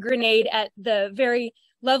lobbed a grenade at the very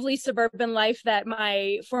lovely suburban life that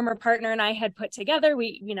my former partner and I had put together.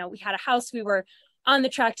 We had a house, we were on the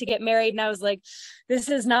track to get married. And I was like,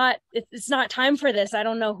 it's not time for this. I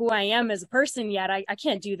don't know who I am as a person yet. I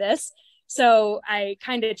can't do this. So I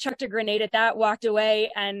kind of chucked a grenade at that, walked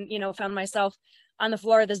away, and, found myself on the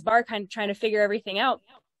floor of this bar, kind of trying to figure everything out.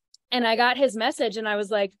 And I got his message and I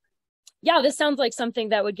was like, yeah, this sounds like something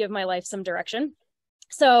that would give my life some direction.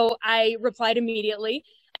 So I replied immediately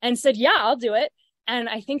and said, yeah, I'll do it. And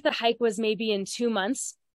I think the hike was maybe in 2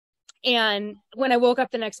 months. And when I woke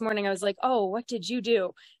up the next morning, I was like, oh, what did you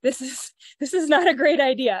do? This is not a great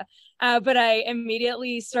idea. But I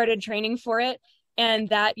immediately started training for it. And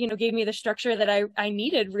that, gave me the structure that I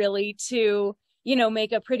needed really to,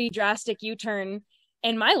 make a pretty drastic U-turn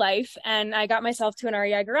in my life. And I got myself to an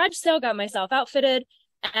REI garage sale, got myself outfitted,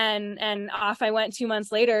 and off I went 2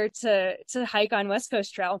 months later to hike on West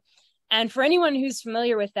Coast Trail. And for anyone who's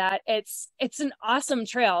familiar with that, it's an awesome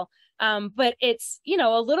trail. But it's,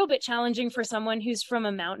 a little bit challenging for someone who's from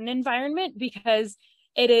a mountain environment, because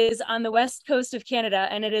it is on the west coast of Canada,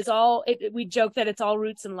 and we joke that it's all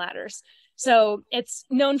roots and ladders. So it's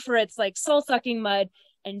known for its like soul-sucking mud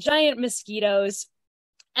and giant mosquitoes.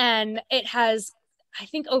 And it has, I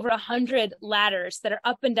think, over 100 ladders that are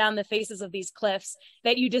up and down the faces of these cliffs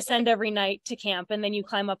that you descend every night to camp, and then you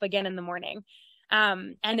climb up again in the morning.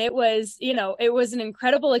 And it was an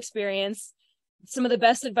incredible experience. Some of the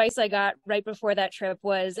best advice I got right before that trip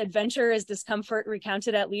was adventure is discomfort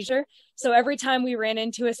recounted at leisure. So every time we ran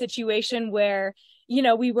into a situation where,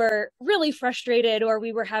 we were really frustrated, or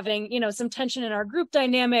we were having, some tension in our group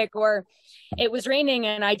dynamic, or it was raining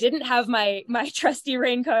and I didn't have my trusty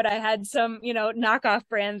raincoat. I had some, knockoff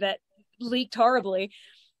brand that leaked horribly.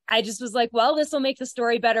 I just was like, well, this will make the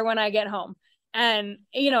story better when I get home. And,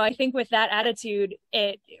 I think with that attitude,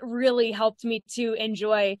 it really helped me to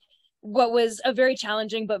enjoy what was a very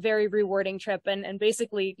challenging but very rewarding trip, and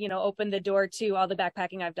basically, opened the door to all the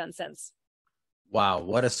backpacking I've done since. Wow,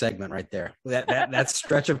 what a segment right there. That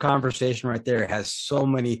stretch of conversation right there has so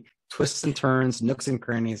many twists and turns, nooks and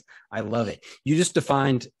crannies. I love it. You just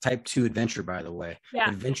defined type 2 adventure, by the way. Yeah.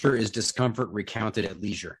 Adventure is discomfort recounted at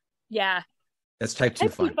leisure. Yeah. That's type 2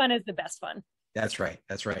 fun. Type 2 fun is the best fun. That's right.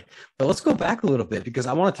 But let's go back a little bit, because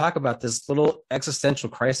I want to talk about this little existential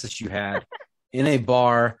crisis you had in a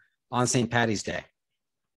bar on St. Patty's Day.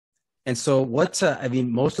 And so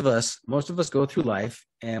most of us go through life,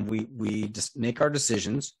 and we just make our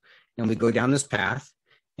decisions, and we go down this path,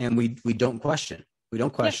 and we don't question. We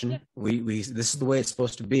don't question. Yeah. This is the way it's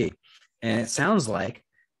supposed to be. And it sounds like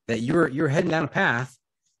that you're heading down a path,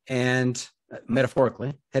 and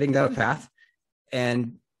metaphorically heading down a path,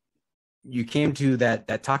 and you came to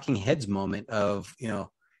that talking heads moment of,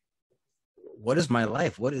 what is my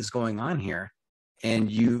life? What is going on here?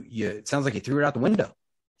 And it sounds like you threw it out the window.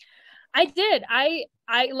 I did. I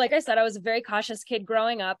like I said, I was a very cautious kid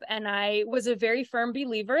growing up, and I was a very firm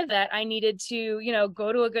believer that I needed to,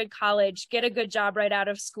 go to a good college, get a good job right out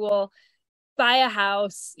of school, buy a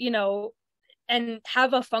house, and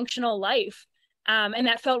have a functional life. And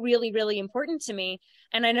that felt really, really important to me.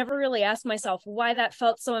 And I never really asked myself why that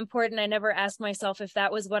felt so important. I never asked myself if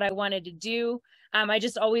that was what I wanted to do. I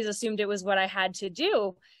just always assumed it was what I had to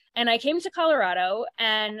do. And I came to Colorado,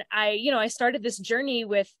 and I started this journey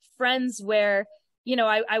with friends where,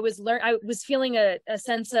 I was feeling a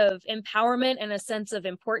sense of empowerment and a sense of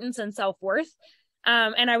importance and self-worth.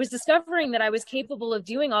 And I was discovering that I was capable of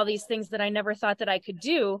doing all these things that I never thought that I could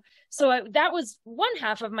do. So that was one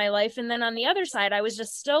half of my life. And then on the other side, I was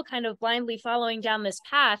just still kind of blindly following down this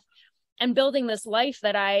path and building this life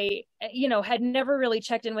that I, had never really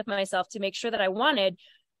checked in with myself to make sure that I wanted,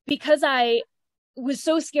 because I was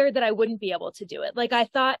so scared that I wouldn't be able to do it. Like, I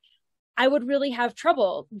thought I would really have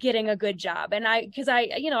trouble getting a good job. And I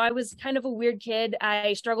was kind of a weird kid.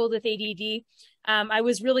 I struggled with ADD. I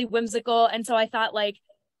was really whimsical. And so I thought, like,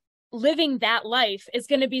 living that life is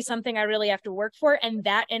going to be something I really have to work for. And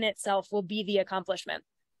that in itself will be the accomplishment.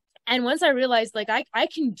 And once I realized, like, I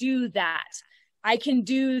can do that, I can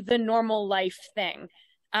do the normal life thing.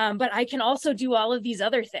 But I can also do all of these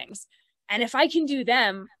other things. And if I can do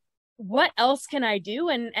them, what else can I do?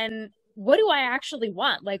 And what do I actually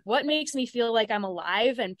want? Like, what makes me feel like I'm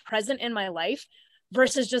alive and present in my life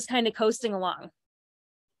versus just kind of coasting along?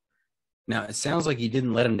 Now, it sounds like you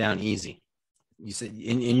didn't let him down easy. You said,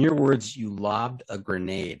 in your words, you lobbed a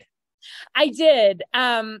grenade. I did.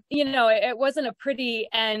 It wasn't a pretty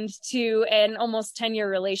end to an almost 10-year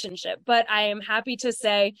relationship, but I am happy to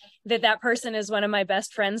say that that person is one of my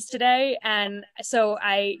best friends today. And so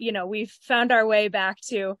we've found our way back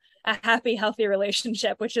to a happy, healthy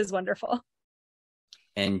relationship, which is wonderful.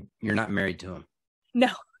 And you're not married to him? No.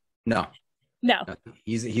 No. No.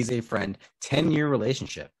 He's a friend. 10-year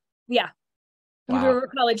relationship. Yeah. Wow. We were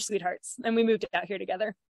college sweethearts and we moved out here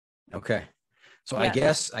together. Okay. So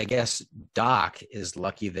Yeah. I guess Doc is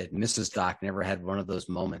lucky that Mrs. Doc never had one of those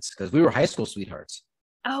moments, because we were high school sweethearts.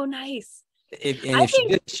 Oh, nice. If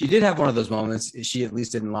she did have one of those moments, she at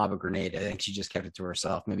least didn't lob a grenade. I think she just kept it to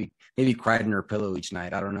herself. Maybe cried in her pillow each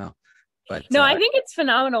night. I don't know. But no, I think it's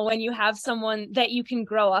phenomenal when you have someone that you can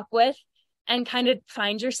grow up with and kind of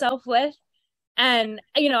find yourself with. And,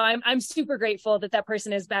 I'm super grateful that that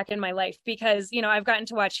person is back in my life, because, I've gotten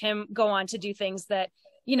to watch him go on to do things that,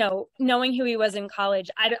 knowing who he was in college,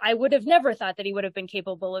 I would have never thought that he would have been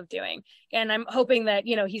capable of doing. And I'm hoping that,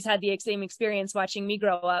 he's had the same experience watching me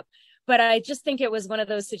grow up. But I just think it was one of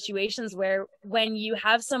those situations where when you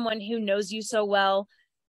have someone who knows you so well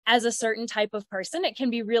as a certain type of person, it can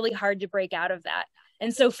be really hard to break out of that.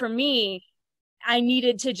 And so for me, I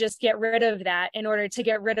needed to just get rid of that in order to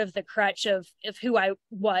get rid of the crutch of who I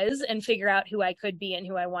was and figure out who I could be and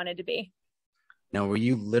who I wanted to be. Now, were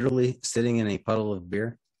you literally sitting in a puddle of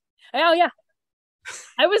beer? Oh, yeah.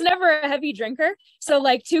 I was never a heavy drinker. So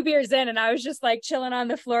like 2 beers in and I was just like chilling on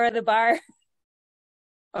the floor of the bar.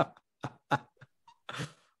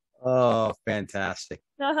 Oh, fantastic.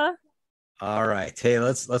 Uh-huh. All right. Hey,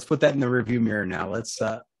 let's put that in the review mirror now.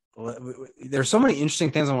 There's so many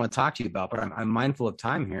interesting things I want to talk to you about, but I'm mindful of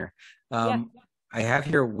time here. I have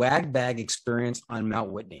here wag bag experience on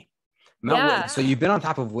Mount Whitney. Whitney. So you've been on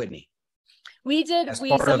top of Whitney. We did. As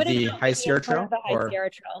part of the High Sierra Trail? The High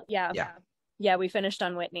Sierra Trail. Yeah. Yeah. Yeah, we finished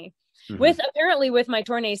on Whitney with my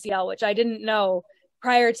torn ACL, which I didn't know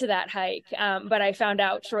prior to that hike, but I found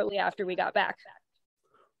out shortly after we got back.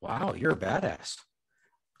 Wow, you're a badass.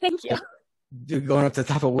 Thank you. Dude, going up to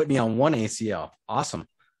the top of Whitney on one ACL. Awesome.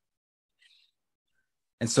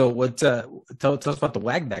 And so tell us about the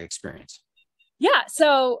wag bag experience. Yeah.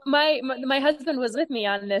 So my husband was with me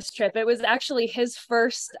on this trip. It was actually his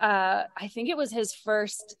first, I think it was his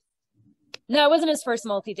first, no, it wasn't his first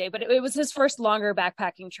multi-day, but it was his first longer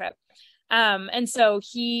backpacking trip. And so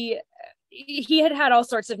he had all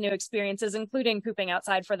sorts of new experiences, including pooping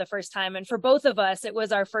outside for the first time. And for both of us, it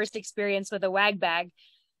was our first experience with a wag bag.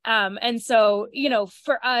 And so,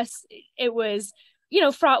 for us, it was,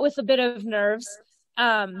 fraught with a bit of nerves.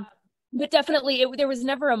 But definitely there was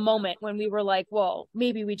never a moment when we were like, well,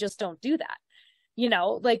 maybe we just don't do that.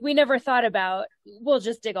 Like we never thought about, we'll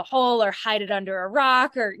just dig a hole or hide it under a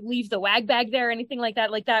rock or leave the wag bag there or anything like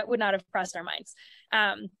that. Like that would not have crossed our minds.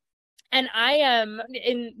 And I am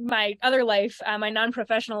in my other life, my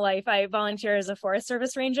non-professional life, I volunteer as a Forest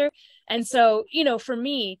Service ranger. And so, for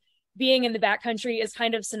me, being in the backcountry is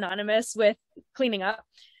kind of synonymous with cleaning up.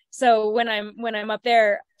 So when I'm up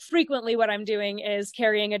there, frequently what I'm doing is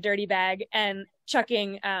carrying a dirty bag and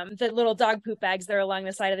chucking the little dog poop bags that are along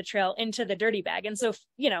the side of the trail into the dirty bag. And so,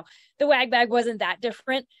 the wag bag wasn't that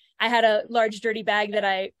different. I had a large dirty bag that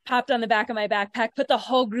I popped on the back of my backpack, put the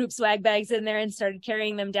whole group's wag bags in there and started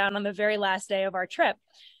carrying them down on the very last day of our trip.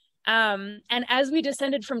 And as we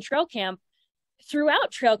descended from trail camp,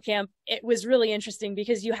 throughout trail camp, it was really interesting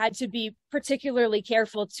because you had to be particularly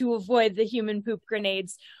careful to avoid the human poop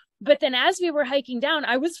grenades. But then as we were hiking down,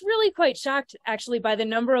 I was really quite shocked actually by the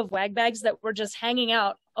number of wag bags that were just hanging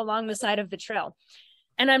out along the side of the trail.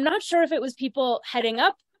 And I'm not sure if it was people heading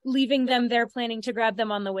up, leaving them there, planning to grab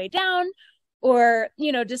them on the way down, or,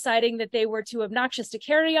 deciding that they were too obnoxious to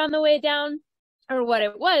carry on the way down, or what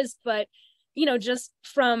it was. But, just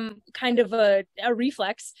from kind of a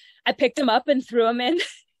reflex, I picked them up and threw them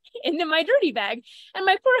into my dirty bag. And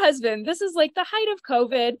my poor husband, this is like the height of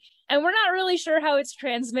COVID, and we're not really sure how it's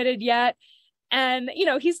transmitted yet. And,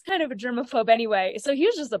 he's kind of a germaphobe anyway. So he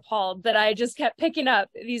was just appalled that I just kept picking up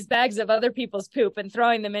these bags of other people's poop and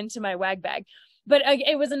throwing them into my wag bag. But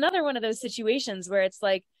it was another one of those situations where it's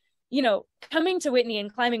like, coming to Whitney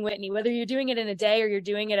and climbing Whitney, whether you're doing it in a day or you're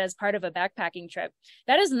doing it as part of a backpacking trip,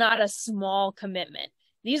 that is not a small commitment.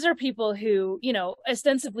 These are people who,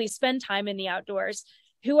 ostensibly spend time in the outdoors,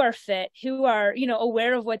 who are fit, who are,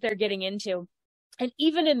 aware of what they're getting into. And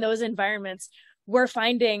even in those environments, we're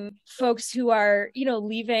finding folks who are,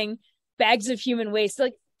 leaving bags of human waste,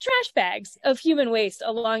 like trash bags of human waste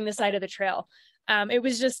along the side of the trail. It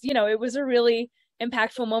was just, it was a really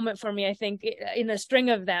impactful moment for me, I think, in a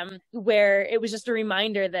string of them, where it was just a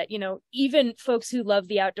reminder that, even folks who love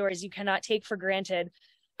the outdoors, you cannot take for granted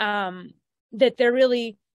that they're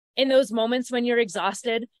really in those moments when you're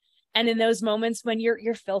exhausted and in those moments when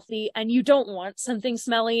you're filthy and you don't want something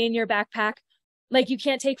smelly in your backpack. Like, you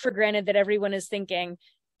can't take for granted that everyone is thinking,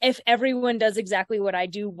 if everyone does exactly what I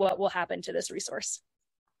do, what will happen to this resource?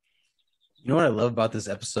 You know what I love about this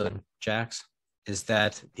episode, Jax, is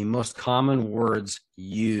that the most common words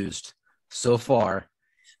used so far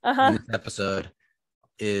in this episode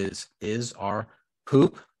are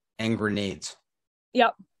poop and grenades.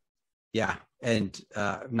 Yep. Yeah. And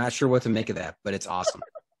I'm not sure what to make of that, but it's awesome.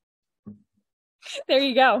 There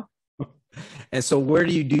you go. And so where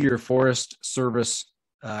do you do your Forest Service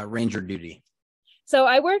ranger duty? So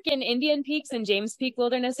I work in Indian Peaks and James Peak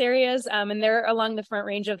wilderness areas, and they're along the Front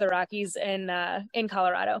Range of the Rockies in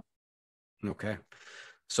Colorado. Okay.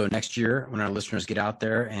 So next year, when our listeners get out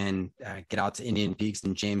there and get out to Indian Peaks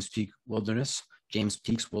and James Peaks Wilderness,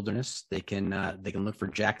 they can look for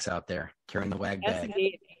Jax out there carrying the wag bag.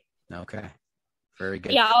 Indeed. Okay. Very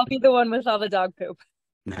good. Yeah, I'll be the one with all the dog poop.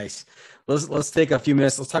 Nice. Let's take a few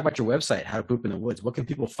minutes. Let's talk about your website, How to Poop in the Woods. What can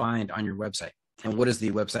people find on your website? And what is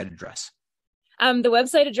the website address? The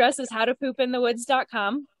website address is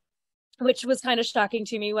howtopoopinthewoods.com, which was kind of shocking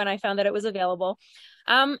to me when I found that it was available.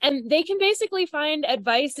 And they can basically find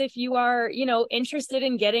advice if you are, interested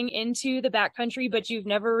in getting into the backcountry, but you've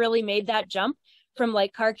never really made that jump from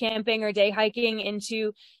like car camping or day hiking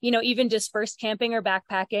into, even dispersed camping or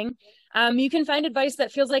backpacking. You can find advice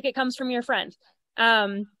that feels like it comes from your friend.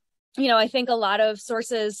 I think a lot of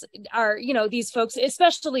sources are, these folks,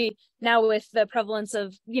 especially now with the prevalence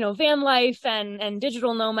of, van life and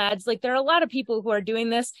digital nomads, like there are a lot of people who are doing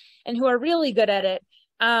this and who are really good at it.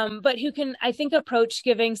 But who can, I think, approach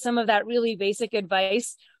giving some of that really basic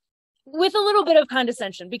advice with a little bit of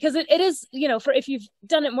condescension, because it is, for if you've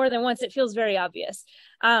done it more than once, it feels very obvious.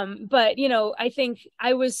 But, I think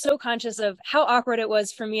I was so conscious of how awkward it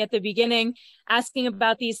was for me at the beginning, asking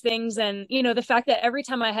about these things. And, the fact that every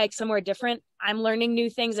time I hike somewhere different, I'm learning new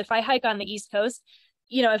things. If I hike on the East Coast,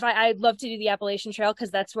 I'd love to do the Appalachian Trail because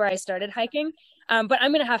that's where I started hiking. But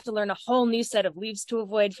I'm going to have to learn a whole new set of leaves to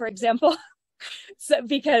avoid, for example. So,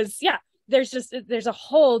 because there's a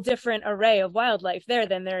whole different array of wildlife there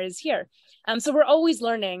than there is here. So we're always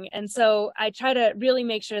learning. And so I try to really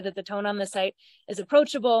make sure that the tone on the site is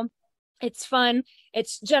approachable. It's fun.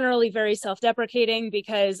 It's generally very self-deprecating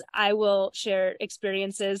because I will share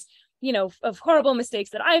experiences, of horrible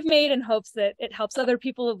mistakes that I've made in hopes that it helps other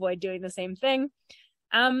people avoid doing the same thing.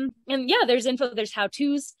 There's info, there's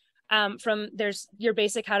how-tos. There's your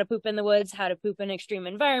basic how to poop in the woods, how to poop in extreme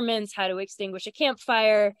environments, how to extinguish a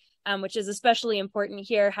campfire, which is especially important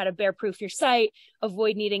here, how to bear proof your site,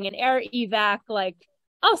 avoid needing an air evac, like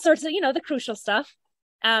all sorts of, the crucial stuff.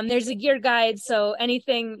 There's a gear guide. So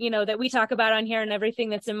anything, that we talk about on here and everything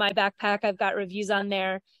that's in my backpack, I've got reviews on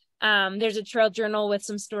there. There's a trail journal with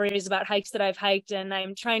some stories about hikes that I've hiked, and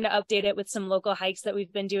I'm trying to update it with some local hikes that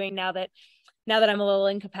we've been doing now that I'm a little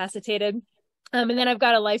incapacitated. And then I've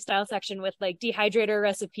got a lifestyle section with like dehydrator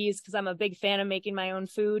recipes, because I'm a big fan of making my own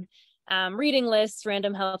food, reading lists,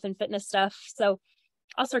 random health and fitness stuff. So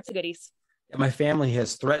all sorts of goodies. My family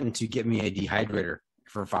has threatened to get me a dehydrator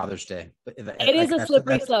for Father's Day. It is a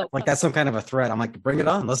slippery slope. Like that's some kind of a threat. I'm like, bring it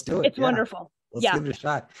on. Let's do it. It's wonderful. Let's give it a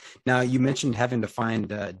shot. Now, you mentioned having to find,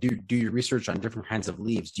 do your research on different kinds of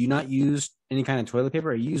leaves. Do you not use any kind of toilet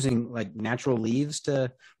paper? Are you using like natural leaves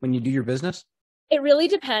when you do your business? It really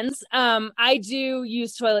depends. I do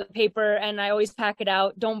use toilet paper and I always pack it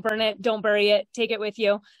out. Don't burn it. Don't bury it. Take it with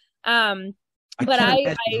you. Who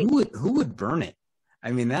would burn it?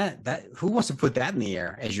 I mean, that who wants to put that in the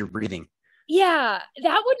air as you're breathing? Yeah,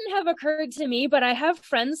 that wouldn't have occurred to me, but I have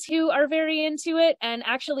friends who are very into it. And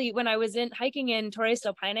actually, when I was hiking in Torres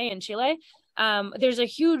del Paine in Chile, there's a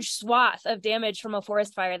huge swath of damage from a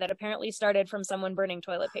forest fire that apparently started from someone burning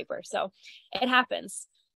toilet paper. So it happens.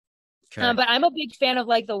 Okay. But I'm a big fan of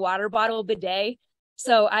like the water bottle bidet.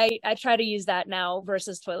 So I try to use that now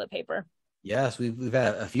versus toilet paper. Yes, we've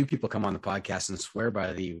had a few people come on the podcast and swear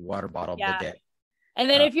by the water bottle bidet. And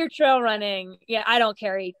then if you're trail running, I don't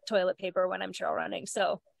carry toilet paper when I'm trail running.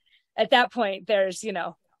 So at that point, there's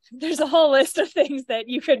a whole list of things that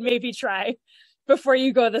you could maybe try before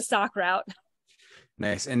you go the sock route.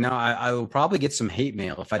 Nice. And now I will probably get some hate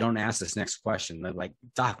mail if I don't ask this next question. They're like,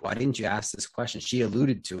 Doc, why didn't you ask this question? She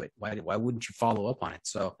alluded to it. Why wouldn't you follow up on it?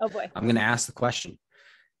 So I'm going to ask the question.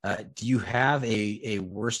 Do you have a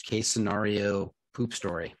worst case scenario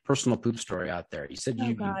personal poop story out there? You said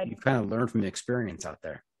you kind of learned from the experience out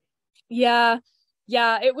there. Yeah,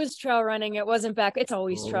 it was trail running. It wasn't it's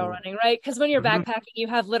always trail running, right? Because when you're backpacking, you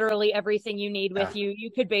have literally everything you need with you. You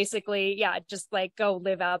could basically, just like go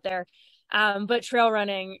live out there. But trail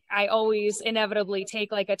running, I always inevitably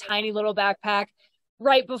take like a tiny little backpack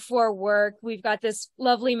right before work. We've got this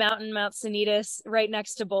lovely mountain, Mount Sanitas, right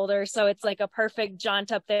next to Boulder. So it's like a perfect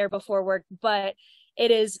jaunt up there before work, but it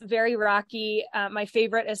is very rocky. My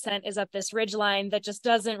favorite ascent is up this ridge line that just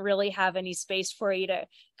doesn't really have any space for you to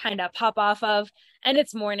kind of pop off of. And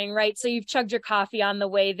it's morning, right? So you've chugged your coffee on the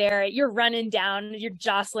way there. You're running down, you're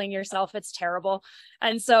jostling yourself. It's terrible.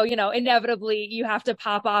 And so, inevitably you have to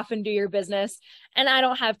pop off and do your business. And I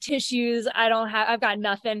don't have tissues. I've got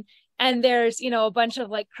nothing. And there's, a bunch of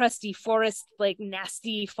like crusty forest, like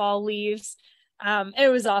nasty fall leaves. It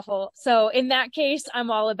was awful. So in that case, I'm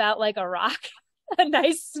all about like a rock. A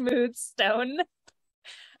nice smooth stone.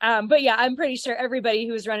 But yeah, I'm pretty sure everybody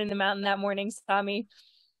who was running the mountain that morning saw me.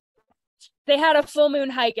 They had a full moon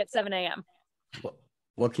hike at 7 a.m.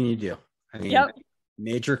 What can you do? I mean,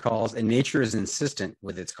 nature calls, and nature is insistent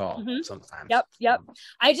with its call sometimes. Yep.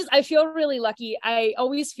 I feel really lucky. I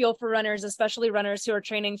always feel for runners, especially runners who are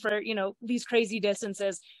training for, these crazy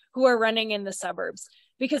distances, who are running in the suburbs,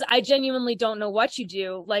 because I genuinely don't know what you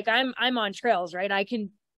do. Like I'm on trails, right? I can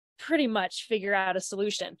pretty much figure out a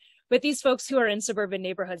solution. But these folks who are in suburban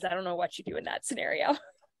neighborhoods, I don't know what you do in that scenario.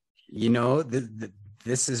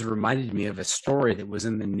 This has reminded me of a story that was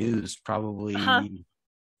in the news probably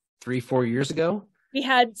 3-4 years ago. We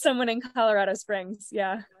had someone in Colorado Springs.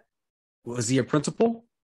 Yeah. Was he a principal?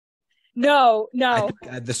 No.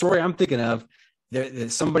 The story I'm thinking of,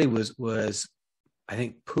 somebody was, I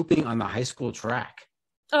think, pooping on the high school track.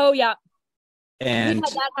 Oh, yeah. And we've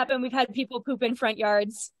had that happen. We've had people poop in front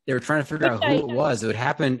yards. They were trying to figure out who it was. It would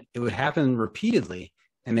happen repeatedly.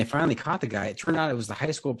 And they finally caught the guy. It turned out it was the high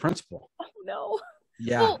school principal. Oh, no.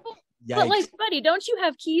 Yeah. Well, but like, buddy, don't you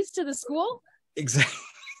have keys to the school? Exactly.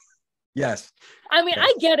 Yes. I mean, yes.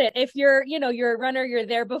 I get it. If you're a runner, you're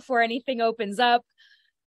there before anything opens up.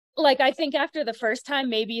 Like, I think after the first time,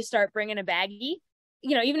 maybe you start bringing a baggie,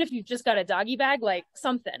 even if you've just got a doggy bag, like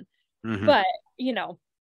something. Mm-hmm. But,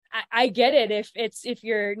 I get it. If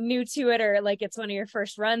you're new to it, or like it's one of your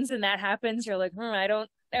first runs and that happens, you're like, I don't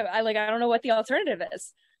know what the alternative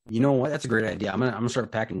is. You know what? That's a great idea. I'm gonna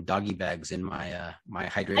start packing doggy bags in my my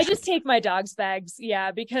hydration. I just take my dog's bags,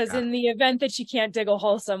 because in the event that you can't dig a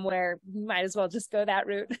hole somewhere, you might as well just go that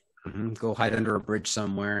route. Mm-hmm. Go hide under a bridge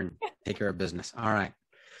somewhere and take care of business. All right,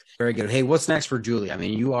 very good. Hey, what's next for Julie? I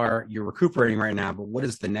mean, you're recuperating right now, but what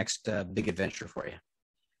is the next big adventure for you?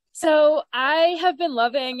 So I have been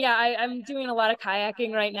loving, I'm doing a lot of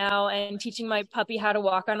kayaking right now and teaching my puppy how to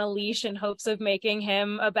walk on a leash in hopes of making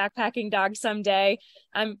him a backpacking dog someday.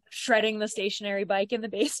 I'm shredding the stationary bike in the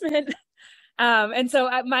basement. And so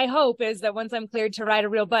my hope is that once I'm cleared to ride a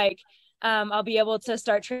real bike, I'll be able to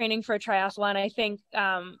start training for a triathlon. I think,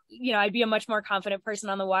 I'd be a much more confident person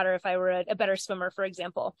on the water if I were a better swimmer, for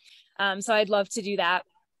example. So I'd love to do that.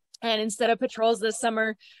 And instead of patrols this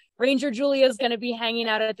summer, Ranger Julia is going to be hanging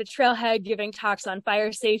out at the trailhead, giving talks on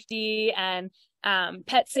fire safety and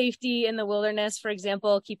pet safety in the wilderness, for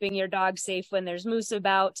example, keeping your dog safe when there's moose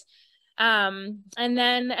about. And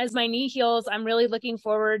then as my knee heals, I'm really looking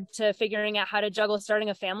forward to figuring out how to juggle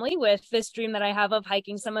starting a family with this dream that I have of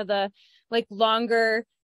hiking some of the like longer,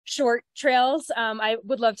 short trails. I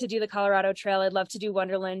would love to do the Colorado Trail. I'd love to do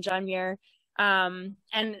Wonderland, John Muir. And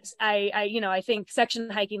I think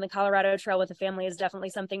section hiking the Colorado Trail with a family is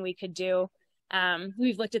definitely something we could do.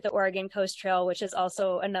 We've looked at the Oregon Coast Trail, which is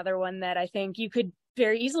also another one that I think you could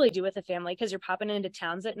very easily do with a family because you're popping into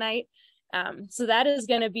towns at night. So that is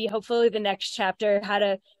going to be hopefully the next chapter, how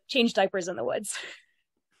to change diapers in the woods.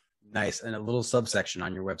 Nice. And a little subsection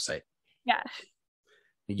on your website. Yeah.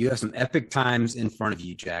 You have some epic times in front of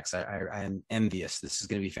you, Jax. I'm envious. This is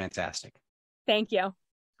going to be fantastic. Thank you.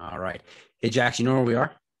 All right. Hey, Jax, you know where we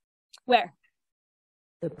are? Where?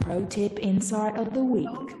 The pro tip insight of the week.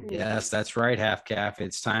 Yes, that's right, Half Calf.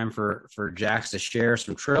 It's time for Jax to share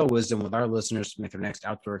some trail wisdom with our listeners to make their next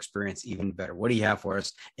outdoor experience even better. What do you have for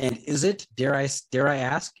us? And is it, dare I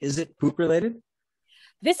ask, is it poop related?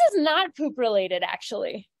 This is not poop related,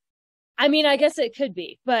 actually. I mean, I guess it could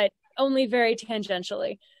be, but only very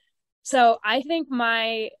tangentially. So I think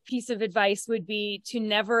my piece of advice would be to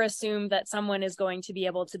never assume that someone is going to be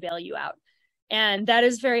able to bail you out. And that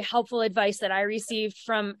is very helpful advice that I received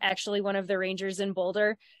from actually one of the rangers in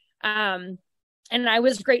Boulder. And I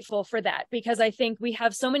was grateful for that because I think we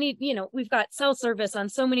have so many, we've got cell service on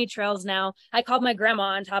so many trails now. I called my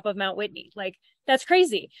grandma on top of Mount Whitney. Like, that's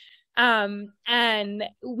crazy. And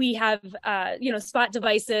we have, spot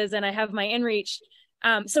devices, and I have my inReach.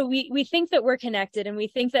 So we think that we're connected, and we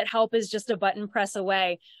think that help is just a button press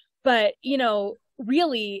away. But,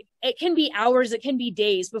 really, it can be hours, it can be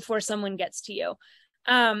days before someone gets to you.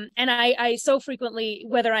 And I so frequently,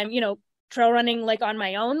 whether I'm, trail running like on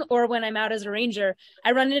my own or when I'm out as a ranger,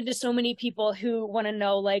 I run into so many people who want to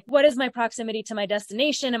know, like, what is my proximity to my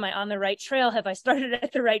destination? Am I on the right trail? Have I started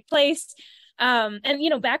at the right place? And,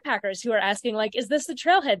 backpackers who are asking, like, is this the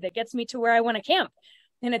trailhead that gets me to where I want to camp?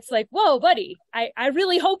 And it's like, whoa, buddy, I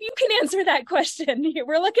really hope you can answer that question.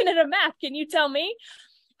 We're looking at a map. Can you tell me?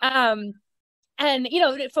 And,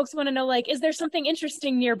 folks want to know, like, is there something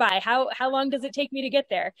interesting nearby? How long does it take me to get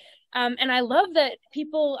there? And I love that new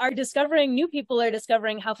people are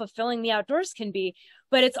discovering how fulfilling the outdoors can be.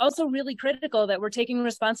 But it's also really critical that we're taking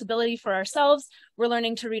responsibility for ourselves. We're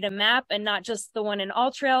learning to read a map and not just the one in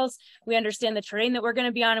all trails. We understand the terrain that we're going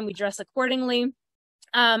to be on and we dress accordingly.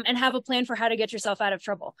 And have a plan for how to get yourself out of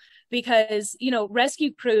trouble. Because,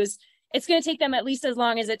 rescue crews, it's going to take them at least as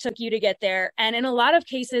long as it took you to get there. And in a lot of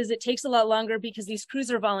cases, it takes a lot longer because these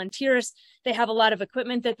crews are volunteers. They have a lot of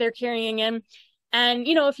equipment that they're carrying in. And,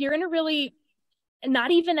 if you're in a really,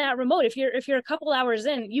 not even that remote, if you're a couple hours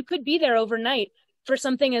in, you could be there overnight for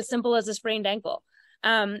something as simple as a sprained ankle.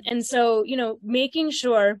 And so, making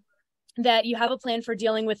sure that you have a plan for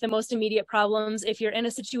dealing with the most immediate problems. If you're in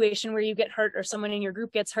a situation where you get hurt or someone in your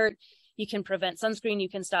group gets hurt, you can prevent sunscreen, you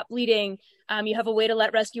can stop bleeding. You have a way to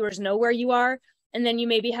let rescuers know where you are. And then you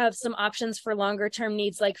maybe have some options for longer term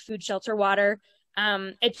needs like food, shelter, water.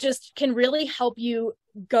 It just can really help you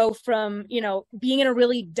go from, being in a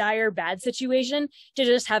really dire, bad situation to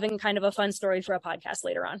just having kind of a fun story for a podcast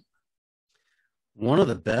later on. One of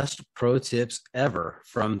the best pro tips ever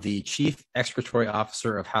from the Chief Expiratory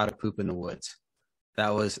Officer of How to Poop in the Woods.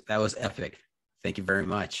 That was epic. Thank you very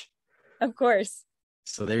much. Of course.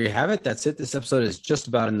 So there you have it. That's it. This episode is just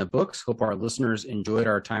about in the books. Hope our listeners enjoyed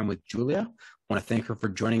our time with Julia. I want to thank her for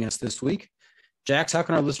joining us this week. Jax, how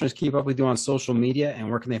can our listeners keep up with you on social media, and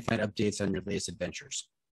where can they find updates on your latest adventures?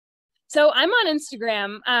 So I'm on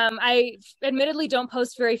Instagram. I admittedly don't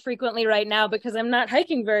post very frequently right now because I'm not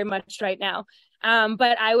hiking very much right now.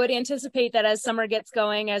 But I would anticipate that as summer gets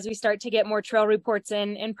going, as we start to get more trail reports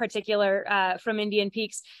in particular from Indian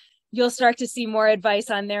Peaks, you'll start to see more advice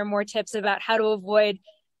on there, more tips about how to avoid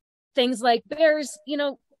things like bears,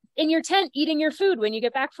 in your tent eating your food when you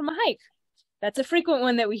get back from a hike. That's a frequent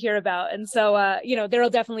one that we hear about. And so, there'll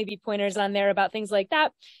definitely be pointers on there about things like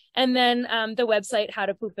that. And then the website,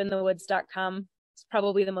 howtopoopinthewoods.com, is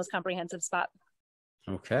probably the most comprehensive spot.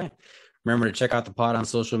 Okay. Remember to check out the pod on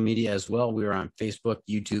social media as well. We are on Facebook,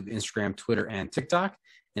 YouTube, Instagram, Twitter, and TikTok.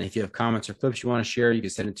 And if you have comments or clips you want to share, you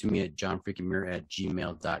can send it to me at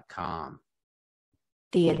johnfreakinmuir@gmail.com.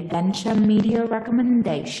 The Adventure Media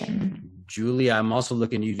Recommendation. Julia, I'm also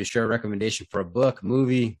looking to you to share a recommendation for a book,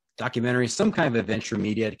 movie, documentary, some kind of adventure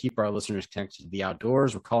media to keep our listeners connected to the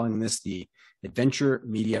outdoors. We're calling this the Adventure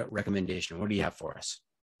Media Recommendation. What do you have for us?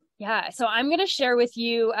 Yeah, so I'm going to share with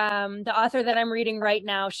you the author that I'm reading right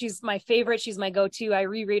now. She's my favorite. She's my go-to. I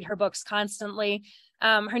reread her books constantly.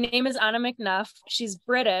 Her name is Anna McNuff. She's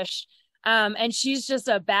British, and she's just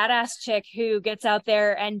a badass chick who gets out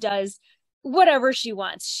there and does whatever she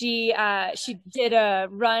wants. She did a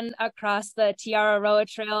run across the Tiararoa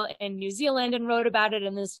Trail in New Zealand and wrote about it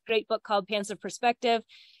in this great book called Pants of Perspective.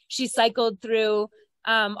 She cycled through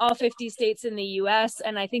all 50 states in the US.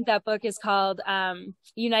 And I think that book is called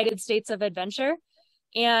United States of Adventure.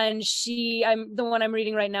 And the one I'm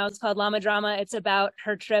reading right now is called Llama Drama. It's about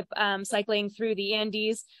her trip cycling through the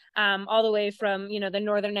Andes, all the way from, the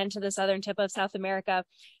northern end to the southern tip of South America.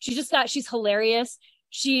 She's hilarious.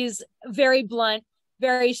 She's very blunt,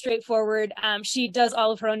 very straightforward. She does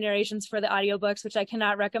all of her own narrations for the audiobooks, which I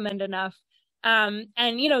cannot recommend enough. And,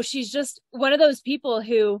 she's just one of those people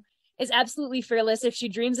who is absolutely fearless. If she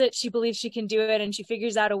dreams it, she believes she can do it, and she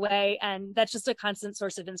figures out a way. And that's just a constant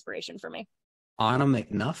source of inspiration for me. Anna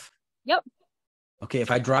McNuff? Yep. Okay, if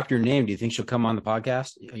I drop your name, do you think she'll come on the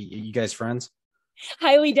podcast? Are you guys friends?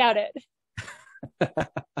 Highly doubt it.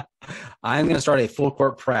 I'm going to start a full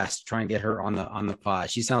court press to try and get her on the pod.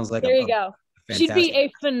 She sounds like there you go. She'd be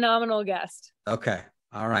a phenomenal guest. Okay.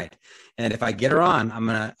 All right. And if I get her on,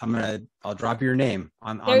 I'll drop your name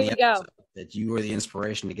on there the you episode, go. that you were the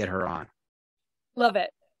inspiration to get her on. Love it.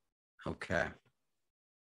 Okay.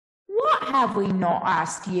 What have we not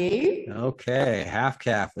asked you? Okay. Half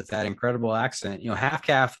calf with that incredible accent. Half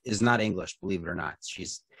calf is not English, believe it or not.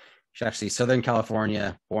 She's actually Southern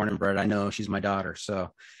California, born and bred. I know, she's my daughter.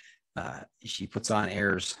 So she puts on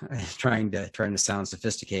airs trying to sound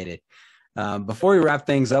sophisticated. Before we wrap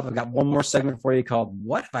things up, I've got one more segment for you called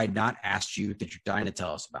What Have I Not Asked You That You're Dying to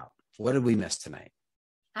Tell Us About? What did we miss tonight?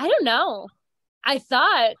 I don't know. I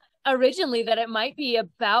thought originally that it might be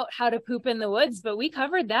about how to poop in the woods, but we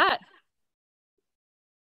covered that.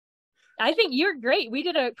 I think you're great. We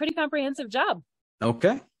did a pretty comprehensive job.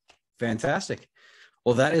 Okay, fantastic.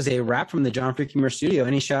 Well, that is a wrap from the John Freaking Muir studio.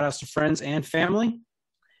 Any shout outs to friends and family?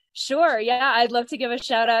 Sure. Yeah, I'd love to give a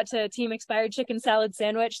shout out to Team Expired Chicken Salad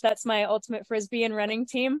Sandwich. That's my ultimate Frisbee and running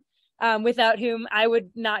team, without whom I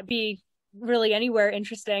would not be really anywhere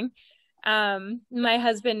interesting. My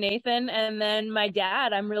husband, Nathan, and then my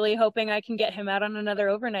dad. I'm really hoping I can get him out on another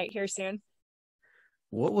overnight here soon.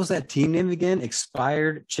 What was that team name again?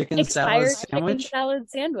 Expired Chicken Salad Sandwich? Chicken Salad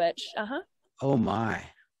Sandwich. Uh-huh. Oh, my.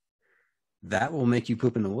 That will make you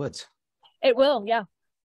poop in the woods. It will, yeah.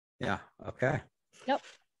 Yeah, okay. Yep.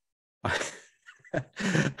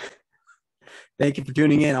 Thank you for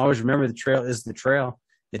tuning in. Always remember, the trail is the trail.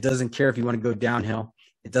 It doesn't care if you want to go downhill.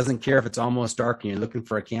 It doesn't care if it's almost dark and you're looking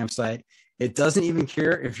for a campsite. It doesn't even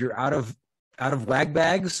care if you're out of wag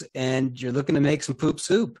bags and you're looking to make some poop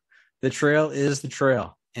soup. The trail is the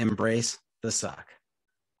trail. Embrace the suck.